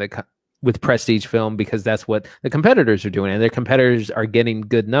with prestige film, because that's what the competitors are doing, and their competitors are getting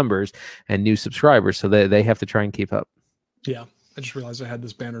good numbers and new subscribers, so they have to try and keep up. Yeah, I just realized I had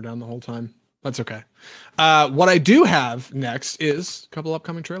this banner down the whole time. That's okay. What I do have next is a couple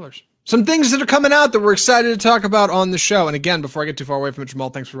upcoming trailers. Some things that are coming out that we're excited to talk about on the show. And again, before I get too far away from it,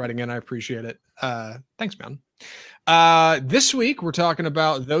 Jamal, thanks for writing in. I appreciate it. Thanks, man. This week, we're talking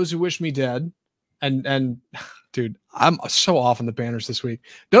about Those Who Wish Me Dead. And dude, I'm so off on the banners this week.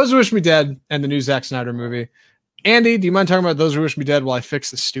 Those Who Wish Me Dead and the new Zack Snyder movie. Andy, do you mind talking about Those Who Wish Me Dead while I fix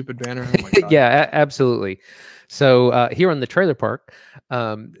this stupid banner? Oh my God. Yeah, absolutely. So here on the Trailer Park,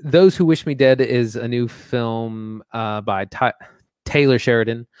 Those Who Wish Me Dead is a new film by Taylor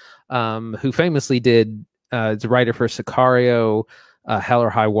Sheridan, who famously did the writer for Sicario, Hell or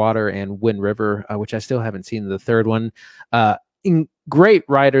High Water, and Wind River, which I still haven't seen the third one. Great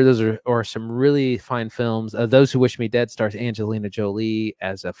writer. Those are some really fine films. Those Who Wish Me Dead stars Angelina Jolie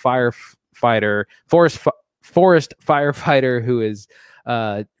as a firefighter, forest firefighter who is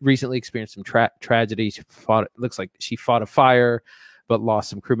recently experienced some tragedy. Looks like she fought a fire, but lost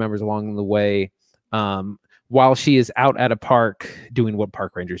some crew members along the way. While she is out at a park doing what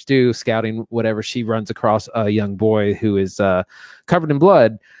park rangers do, scouting, whatever, she runs across a young boy who is covered in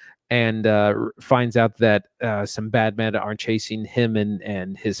blood. and finds out that some bad men are chasing him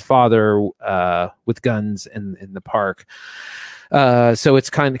and his father with guns in the park. So it's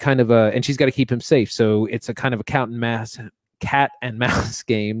kind of a, and she's got to keep him safe. So it's a kind of a cat and mouse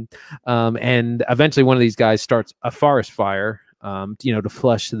game. And eventually one of these guys starts a forest fire, to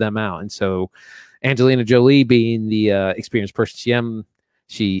flush them out. And so Angelina Jolie, being the experienced person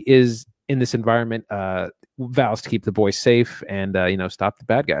she is in this environment, vows to keep the boys safe and stop the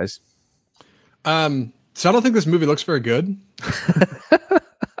bad guys. So I don't think this movie looks very good.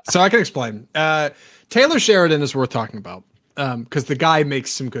 So I can explain. Taylor Sheridan is worth talking about because the guy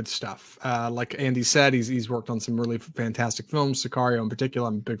makes some good stuff. Like Andy said, he's worked on some really fantastic films. Sicario in particular,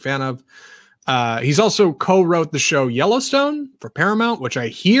 I'm a big fan of. He's also co-wrote the show Yellowstone for Paramount, which I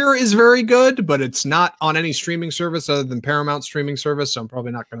hear is very good, but it's not on any streaming service other than Paramount streaming service. So I'm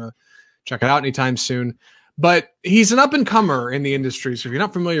probably not going to check it out anytime soon. But he's an up-and-comer in the industry. So if you're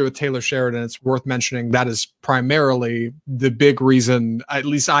not familiar with Taylor Sheridan, it's worth mentioning that is primarily the big reason, at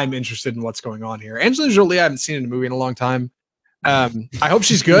least I'm interested in what's going on here. Angelina Jolie, I haven't seen in a movie in a long time. I hope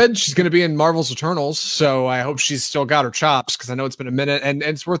she's good. She's going to be in Marvel's Eternals, so I hope she's still got her chops because I know it's been a minute. And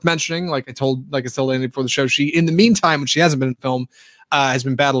it's worth mentioning, like I told Andy before the show, she, in the meantime, when she hasn't been in film, has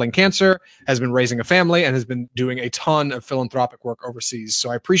been battling cancer, has been raising a family, and has been doing a ton of philanthropic work overseas.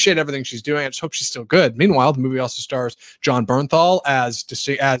 So I appreciate everything she's doing. I just hope she's still good. Meanwhile, the movie also stars John Bernthal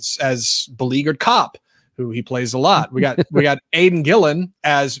as beleaguered cop, who he plays a lot. We got Aidan Gillen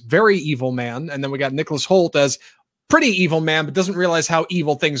as very evil man, and then we got Nicholas Hoult as pretty evil man, but doesn't realize how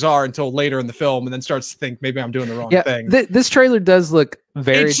evil things are until later in the film, and then starts to think maybe I'm doing the wrong thing. This trailer does look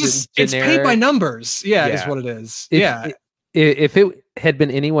very it's paid by numbers. Yeah, is what it is. If it had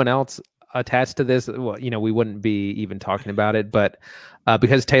been anyone else attached to this, well, we wouldn't be even talking about it. But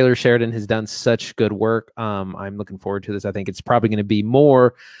because Taylor Sheridan has done such good work, I'm looking forward to this. I think it's probably going to be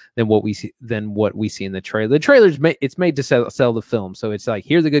more than what we see in the trailer. The trailer's it's made to sell the film, so it's like,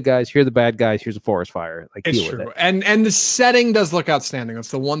 here are the good guys, here are the bad guys, here's a forest fire. Like, it's deal true. with it. And the setting does look outstanding.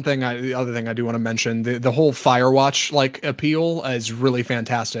 That's the one thing. The other thing I do want to mention, the whole Firewatch like appeal is really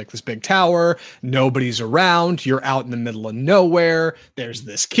fantastic. This big tower, nobody's around, you're out in the middle of nowhere. There's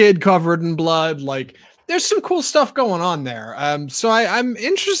this kid covered in blood. Like, there's some cool stuff going on there. So I'm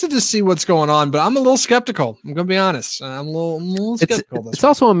interested to see what's going on, but I'm a little skeptical. I'm gonna be honest. I'm a little skeptical. It's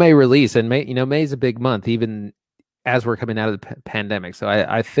also a May release, and May is a big month, even as we're coming out of the pandemic. So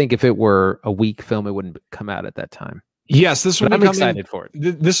I think if it were a week film, it wouldn't come out at that time. Yes, I'm excited for it.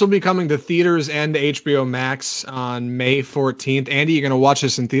 This will be coming to theaters and to HBO Max on May 14th. Andy, you gonna watch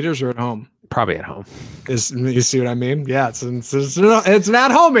this in theaters or at home? Probably at home. You see what I mean? Yeah, it's an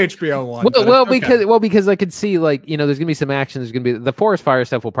at-home HBO one. Because I could see, like, there's gonna be some action. There's gonna be the forest fire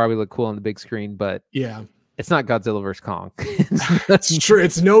stuff will probably look cool on the big screen, but yeah, it's not Godzilla vs. Kong. That's true.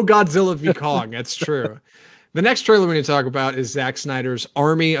 It's no Godzilla v Kong. That's true. The next trailer we need to talk about is Zack Snyder's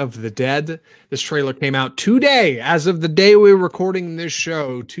Army of the Dead. This trailer came out today, as of the day we were recording this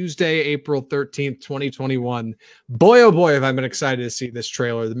show, Tuesday, April 13th, 2021. Boy, oh boy, have I been excited to see this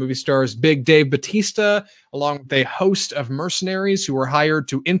trailer. The movie stars Big Dave Bautista, along with a host of mercenaries who were hired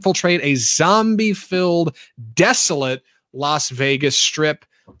to infiltrate a zombie-filled, desolate Las Vegas Strip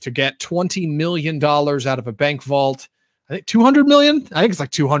to get $20 million out of a bank vault. I think 200 million. I think it's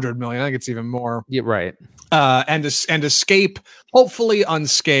like 200 million. I think it's even more. Yeah, right. And escape, hopefully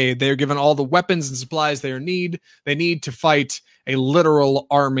unscathed. They are given all the weapons and supplies they need to fight a literal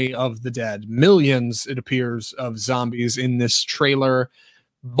army of the dead. Millions, it appears, of zombies in this trailer.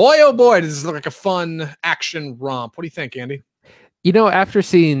 Boy, oh boy, does this look like a fun action romp. What do you think, Andy? After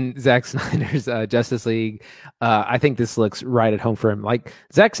seeing Zack Snyder's Justice League, I think this looks right at home for him. Like,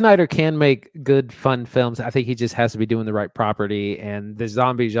 Zack Snyder can make good, fun films. I think he just has to be doing the right property, and the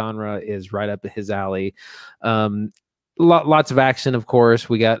zombie genre is right up his alley. Lots of action, of course.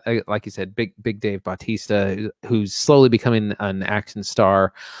 We got, like you said, Big Dave Bautista, who's slowly becoming an action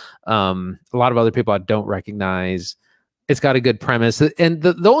star. A lot of other people I don't recognize. It's got a good premise, and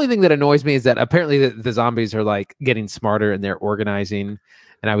the only thing that annoys me is that apparently the zombies are like getting smarter and they're organizing.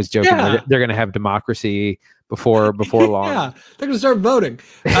 And I was joking, they're going to have democracy before long. Yeah, they're going to start voting.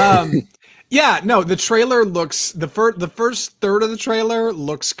 The trailer looks the first third of the trailer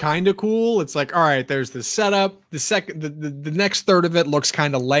looks kind of cool. It's like, all right, there's the setup. The next third of it looks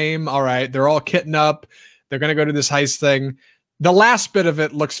kind of lame. All right, they're all kitting up. They're going to go to this heist thing. The last bit of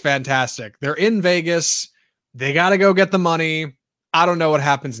it looks fantastic. They're in Vegas. They got to go get the money. I don't know what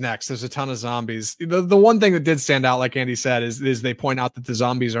happens next. There's a ton of zombies. The one thing that did stand out, like Andy said, is they point out that the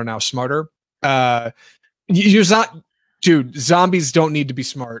zombies are now smarter. Zombies don't need to be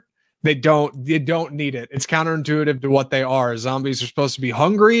smart. They don't need it. It's counterintuitive to what they are. Zombies are supposed to be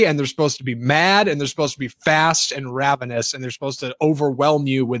hungry, and they're supposed to be mad, and they're supposed to be fast and ravenous, and they're supposed to overwhelm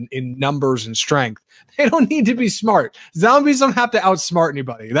you in numbers and strength. They don't need to be smart. Zombies don't have to outsmart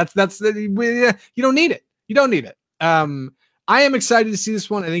anybody. You don't need it. You don't need it. I am excited to see this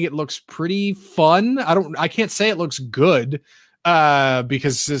one. I think it looks pretty fun. I can't say it looks good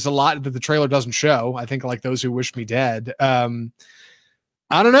because there's a lot that the trailer doesn't show. I think like Those Who Wish Me Dead.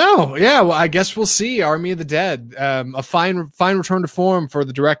 I don't know. Yeah, well, I guess we'll see. Army of the Dead, a fine return to form for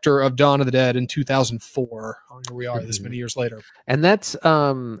the director of Dawn of the Dead in 2004. Here we are, this many years later, and that's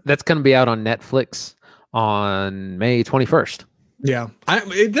going to be out on Netflix on May 21st. Yeah,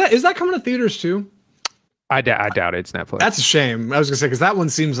 is that coming to theaters too? I doubt it's Netflix. That's a shame. I was gonna say because that one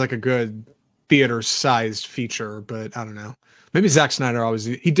seems like a good theater-sized feater, but I don't know. Maybe Zack Snyder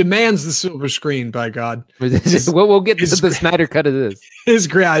he demands the silver screen, by God. We'll get to the Snyder cut of this. His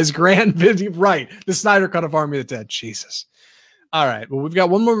grand video, right? The Snyder cut of Army of the Dead. Jesus. All right. Well, we've got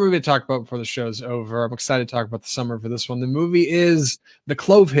one more movie to talk about before the show's over. I'm excited to talk about the summer for this one. The movie is The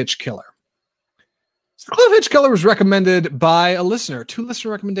Clovehitch Killer. The Clovehitch Killer was recommended by a listener. 2 listener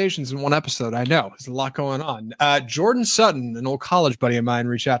recommendations in one episode. I know. There's a lot going on. Jordan Sutton, an old college buddy of mine,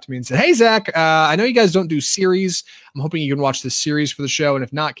 reached out to me and said, "Hey, Zach, I know you guys don't do series. I'm hoping you can watch this series for the show. And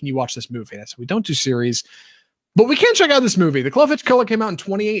if not, can you watch this movie?" And I said, "We don't do series, but we can check out this movie." The Clovehitch Killer came out in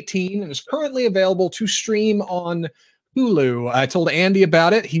 2018 and is currently available to stream on Hulu. I told Andy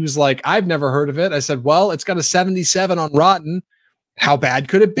about it. He was like, "I've never heard of it." I said, "Well, it's got a 77 on Rotten. How bad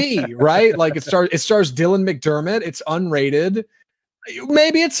could it be?" Right? Like it stars Dylan McDermott. It's unrated.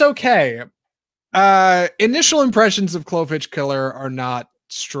 Maybe it's okay. Initial impressions of Clovehitch Killer are not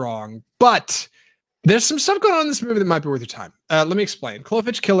strong, but there's some stuff going on in this movie that might be worth your time. Let me explain.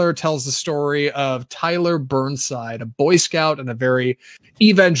 Clovehitch Killer tells the story of Tyler Burnside, a Boy Scout in a very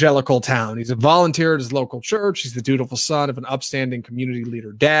evangelical town. He's a volunteer at his local church. He's the dutiful son of an upstanding community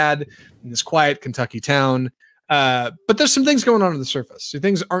leader dad in this quiet Kentucky town. But there's some things going on the surface. So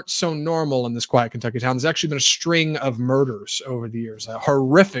things aren't so normal in this quiet Kentucky town. There's actually been a string of murders over the years,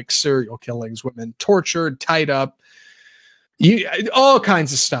 horrific serial killings, women tortured, tied up, all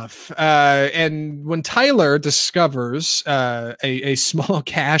kinds of stuff. And when Tyler discovers a small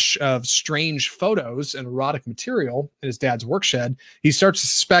cache of strange photos and erotic material in his dad's work shed, he starts to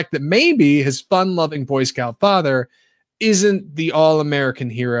suspect that maybe his fun-loving Boy Scout father isn't the all-American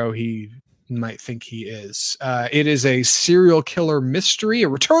hero he might think he is. It is a serial killer mystery, a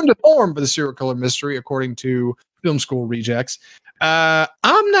return to form for the serial killer mystery, according to Film School Rejects.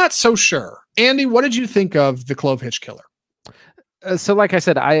 I'm not so sure. Andy, what did you think of The Clovehitch Killer? So like I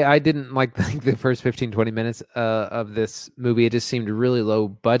said, I didn't like the first 15, 20 minutes of this movie. It just seemed really low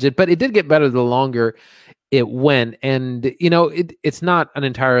budget, but it did get better the longer it went. And, it's not an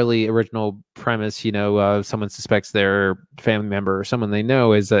entirely original premise. Someone suspects their family member or someone they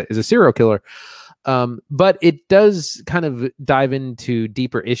know is a serial killer. But it does kind of dive into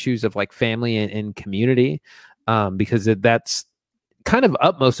deeper issues of like family and community, because that's kind of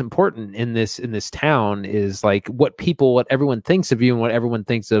utmost important in this town, is like what everyone thinks of you and what everyone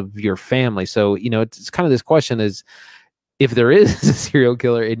thinks of your family. So, it's kind of this question is, if there is a serial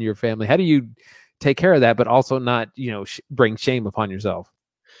killer in your family, how do you take care of that, but also not, bring shame upon yourself?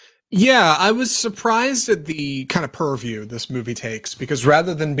 Yeah, I was surprised at the kind of purview this movie takes, because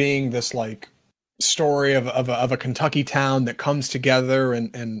rather than being this like story of a Kentucky town that comes together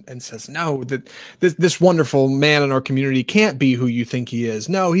and says, no, that this wonderful man in our community can't be who you think he is.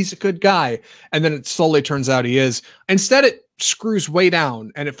 No, he's a good guy. And then it slowly turns out he is. Instead, it screws way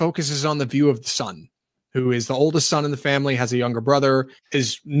down and it focuses on the view of the son, who is the oldest son in the family, has a younger brother,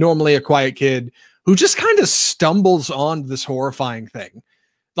 is normally a quiet kid who just kind of stumbles on this horrifying thing,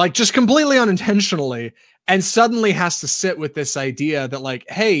 like just completely unintentionally, and suddenly has to sit with this idea that like,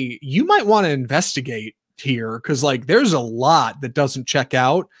 hey, you might want to investigate here, because like there's a lot that doesn't check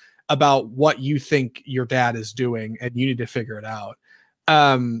out about what you think your dad is doing, and you need to figure it out.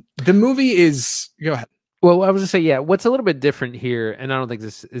 The movie is, go ahead. Well, I was gonna say, yeah, what's a little bit different here, and I don't think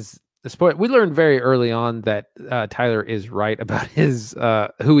this is the spoil. We learned very early on that Tyler is right about his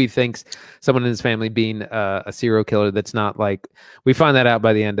who he thinks someone in his family being a serial killer. That's not like, we find that out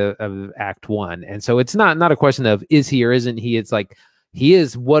by the end of Act 1, and so it's not a question of is he or isn't he. It's like, he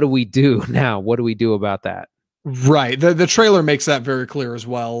is. What do we do now? What do we do about that? Right. The trailer makes that very clear as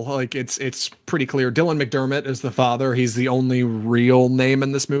well. Like it's pretty clear. Dylan McDermott is the father. He's the only real name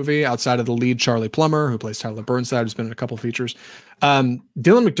in this movie outside of the lead, Charlie Plummer, who plays Tyler Burnside, who's been in a couple features. Dylan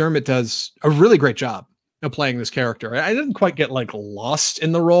McDermott does a really great job of playing this character. I didn't quite get like lost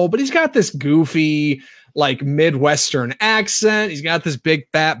in the role, but he's got this goofy, like Midwestern accent. He's got this big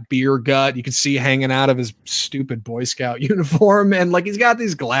fat beer gut. You can see hanging out of his stupid Boy Scout uniform. And like, he's got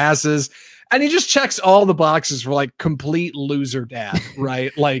these glasses and he just checks all the boxes for like complete loser dad,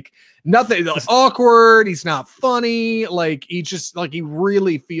 right? Like nothing like, awkward. He's not funny. Like he just like, he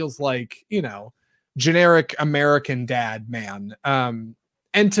really feels like, you know, generic American dad man.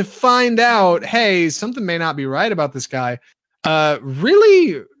 And to find out, hey, something may not be right about this guy,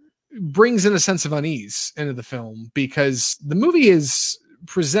 really brings in a sense of unease into the film, because the movie is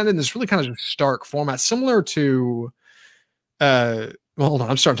presented in this really kind of stark format, similar to well, hold on,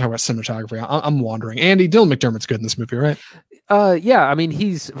 I'm starting to talk about cinematography. I'm wandering. Andy, Dylan McDermott's good in this movie, right? Yeah, I mean,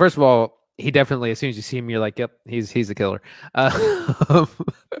 he's, first of all, he definitely, as soon as you see him, you're like, yep, he's a killer. But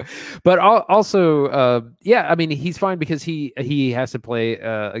also, yeah, I mean, he's fine because he has to play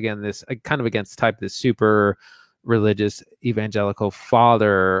again this kind of against type, this super religious evangelical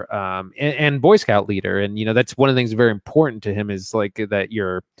father and Boy Scout leader, and you know that's one of the things very important to him, is like that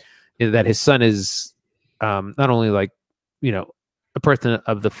his son is not only like, you know, a person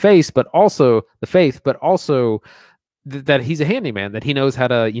of the faith, but also that he's a handyman, that he knows how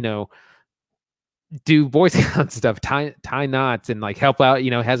to, you know, do Boy Scout stuff, tie knots and like help out,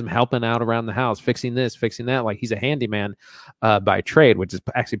 you know, has him helping out around the house, fixing this, fixing that. Like he's a handyman by trade, which is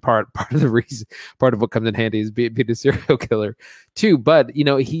actually part of the reason, part of what comes in handy is being a serial killer too. But you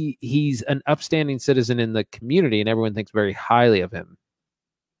know, he's an upstanding citizen in the community and everyone thinks very highly of him.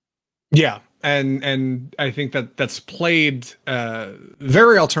 Yeah. And I think that's played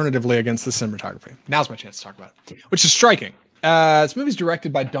very alternatively against the cinematography. Now's my chance to talk about it, which is striking. This movie's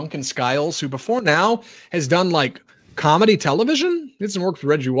directed by Duncan Skiles, who before now has done like comedy television. He hasn't worked with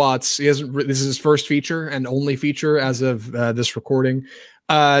Reggie Watts. This is his first feature and only feature as of this recording.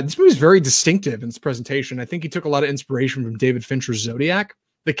 This movie's very distinctive in its presentation. I think he took a lot of inspiration from David Fincher's Zodiac.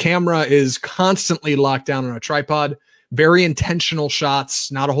 The camera is constantly locked down on a tripod. Very intentional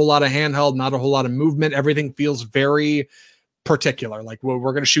shots, not a whole lot of handheld, not a whole lot of movement. Everything feels very particular. Like, well,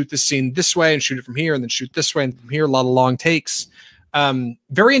 we're going to shoot this scene this way and shoot it from here and then shoot this way and from here. A lot of long takes.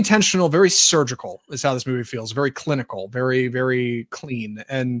 Very intentional, very surgical is how this movie feels. Very clinical, very, very clean.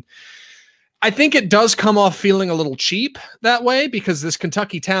 And I think it does come off feeling a little cheap that way, because this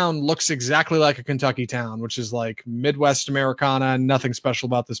Kentucky town looks exactly like a Kentucky town, which is like Midwest Americana, nothing special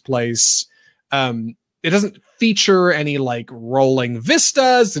about this place. It doesn't feature any like rolling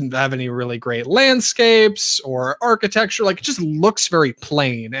vistas, and have any really great landscapes or architecture. Like it just looks very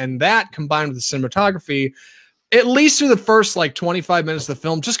plain. And that combined with the cinematography, at least through the first like 25 minutes of the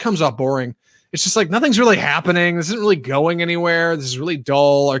film, just comes off boring. It's just like nothing's really happening. This isn't really going anywhere. This is really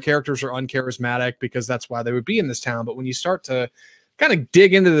dull. Our characters are uncharismatic because that's why they would be in this town. But when you start to kind of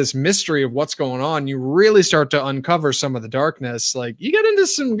dig into this mystery of what's going on, you really start to uncover some of the darkness. Like you get into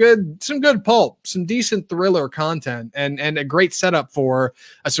some good pulp, some decent thriller content, and a great setup for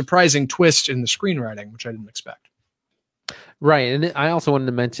a surprising twist in the screenwriting, which I didn't expect. Right. And I also wanted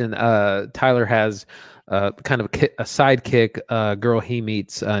to mention Tyler has kind of a sidekick girl he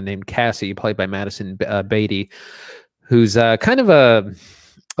meets named Cassie, played by Madison Beatty, who's kind of a,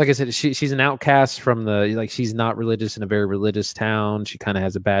 like I said, she's an outcast from she's not religious in a very religious town. She kind of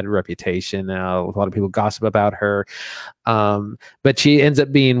has a bad reputation. A lot of people gossip about her. But she ends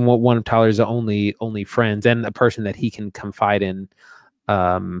up being one of Tyler's only friends, and a person that he can confide in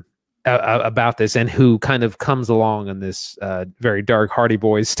about this, and who kind of comes along in this very dark Hardy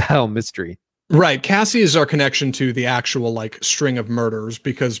Boys style mystery. Right. Cassie is our connection to the actual like string of murders,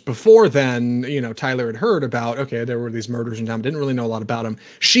 because before then, you know, Tyler had heard about, okay, there were these murders in town, didn't really know a lot about them.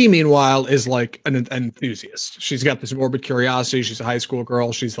 She, meanwhile, is like an enthusiast. She's got this morbid curiosity. She's a high school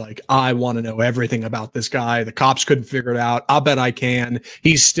girl. She's like, I want to know everything about this guy. The cops couldn't figure it out. I'll bet I can.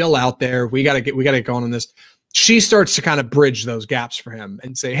 He's still out there. We gotta get going on this. She starts to kind of bridge those gaps for him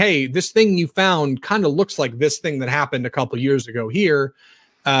and say, hey, this thing you found kind of looks like this thing that happened a couple years ago here.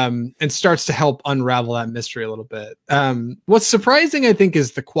 And starts to help unravel that mystery a little bit. What's surprising, I think,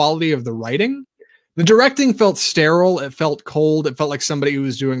 is the quality of the writing. The directing felt sterile. It felt cold. It felt like somebody who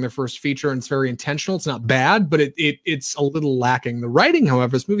was doing their first feature, and it's very intentional. It's not bad, but it's a little lacking. The writing,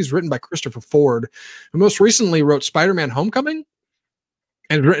 however, this movie is written by Christopher Ford, who most recently wrote Spider-Man Homecoming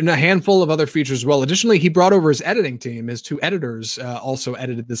and written a handful of other features as well. Additionally, he brought over his editing team. His two editors also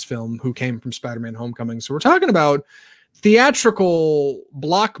edited this film, who came from Spider-Man Homecoming. So we're talking about theatrical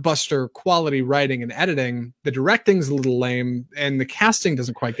blockbuster quality writing and editing. The directing's a little lame and the casting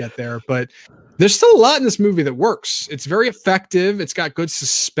doesn't quite get there, but there's still a lot in this movie that works. It's very effective. It's got good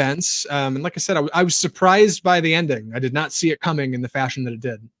suspense. And like I said, I was surprised by the ending. I did not see it coming in the fashion that it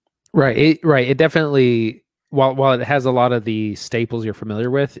did. Right. It definitely, while it has a lot of the staples you're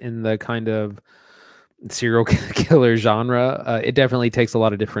familiar with in the kind of serial killer genre. It definitely takes a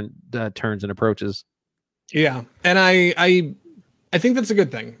lot of different turns and approaches. Yeah, and I think that's a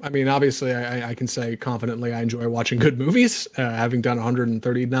good thing. I mean, obviously, I can say confidently I enjoy watching good movies, having done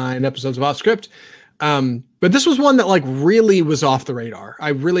 139 episodes of Off Script. But this was one that like really was off the radar. I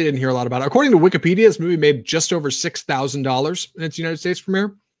really didn't hear a lot about it. According to Wikipedia, this movie made just over $6,000 in its United States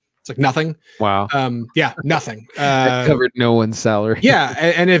premiere. It's like nothing. Wow. Yeah, nothing. That covered no one's salary. Yeah,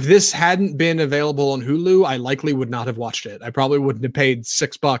 and if this hadn't been available on Hulu, I likely would not have watched it. I probably wouldn't have paid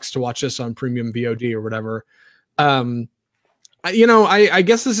 $6 to watch this on premium VOD or whatever. I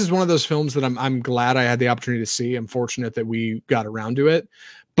guess this is one of those films that I'm glad I had the opportunity to see. I'm fortunate that we got around to it,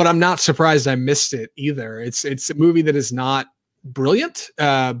 but I'm not surprised I missed it either. It's a movie that is not brilliant,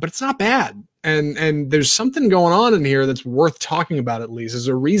 but it's not bad. And there's something going on in here that's worth talking about. At least there's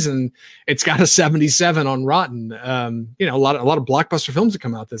a reason it's got a 77 on Rotten. A lot of blockbuster films that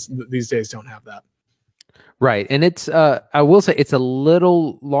come out these days don't have that. Right, and it's I will say it's a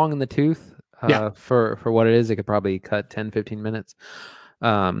little long in the tooth. For what it is, it could probably cut 10-15 minutes.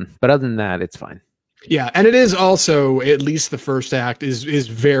 But other than that, it's fine. Yeah, and it is also, at least the first act is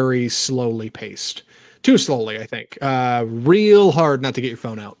very slowly paced. Too slowly, I think. Real hard not to get your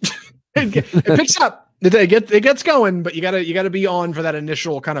phone out. It picks up. It gets going, but you gotta be on for that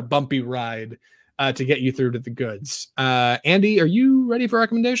initial kind of bumpy ride to get you through to the goods. Andy, are you ready for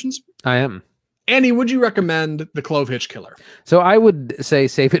recommendations? I am. Andy, would you recommend The Clovehitch Killer? So I would say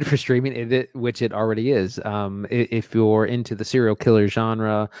save it for streaming, which it already is. If you're into the serial killer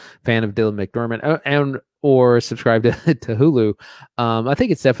genre, fan of Dylan McDermott, or subscribe to Hulu, I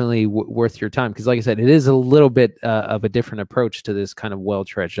think it's definitely worth your time. Because like I said, it is a little bit of a different approach to this kind of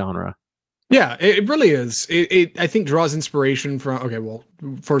well-tread genre. Yeah, it really is. It I think draws inspiration from. Okay, well,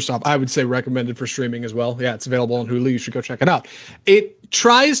 first off, I would say recommended for streaming as well. Yeah, it's available on Hulu. You should go check it out. It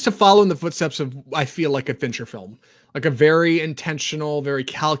tries to follow in the footsteps of, I feel like, a Fincher film, like a very intentional, very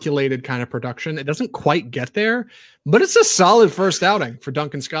calculated kind of production. It doesn't quite get there, but it's a solid first outing for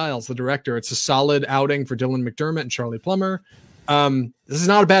Duncan Skiles, the director. It's a solid outing for Dylan McDermott and Charlie Plummer. This is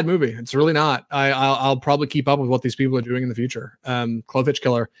not a bad movie. It's really not. I'll probably keep up with what these people are doing in the future. Clovehitch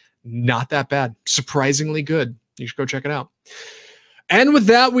Killer. Not that bad. Surprisingly good. You should go check it out. And with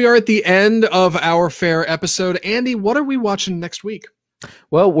that, we are at the end of our fair episode. Andy, what are we watching next week?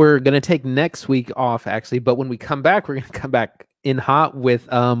 Well, we're going to take next week off, actually. But when we come back, we're going to come back in hot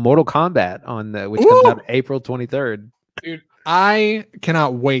with Mortal Kombat which comes out April 23rd. Dude, I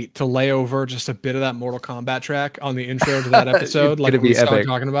cannot wait to lay over just a bit of that Mortal Kombat track on the intro to that episode. Like we started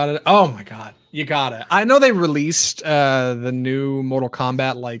talking about it. Oh my God. You got it. I know they released the new Mortal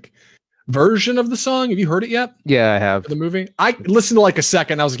Kombat version of the song. Have you heard it yet? Yeah, I have. The movie. I listened to a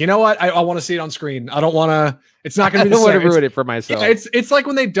second. I was like, you know what? I want to see it on screen. I don't want to. It's not going to be. I don't want to ruin it for myself. Yeah, it's like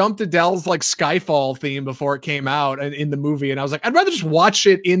when they dumped Adele's Skyfall theme before it came out in the movie, and I was like, I'd rather just watch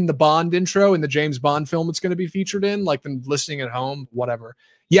it in the Bond intro in the James Bond film it's going to be featured in, than listening at home. Whatever.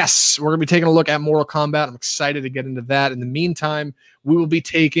 Yes, we're going to be taking a look at Mortal Kombat. I'm excited to get into that. In the meantime, we will be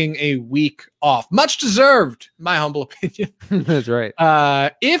taking a week off. Much deserved, in my humble opinion. That's right.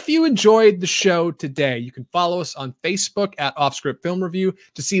 If you enjoyed the show today, you can follow us on Facebook at Offscript Film Review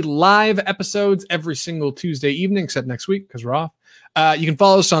to see live episodes every single Tuesday evening, except next week because we're off. You can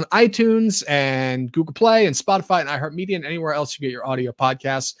follow us on iTunes and Google Play and Spotify and iHeartMedia and anywhere else you get your audio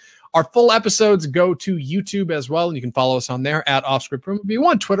podcasts. Our full episodes go to YouTube as well, and you can follow us on there at Offscript Film Review.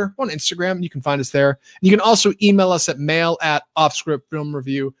 On Twitter, on Instagram, you can find us there. You can also email us at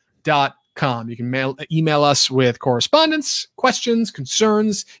mail@offscriptfilmreview.com. You can email us with correspondence, questions,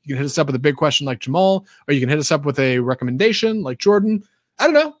 concerns. You can hit us up with a big question like Jamal, or you can hit us up with a recommendation like Jordan. I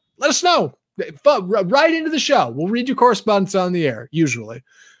don't know. Let us know. Right into the show. We'll read your correspondence on the air, usually.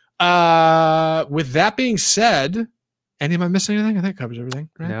 With that being said... Andy, am I missing anything? I think that covers everything.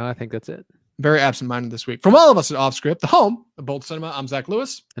 Right? No, I think that's it. Very absent-minded this week. From all of us at Offscript, the home of Bold Cinema, I'm Zach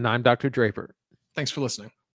Lewis. And I'm Dr. Draper. Thanks for listening.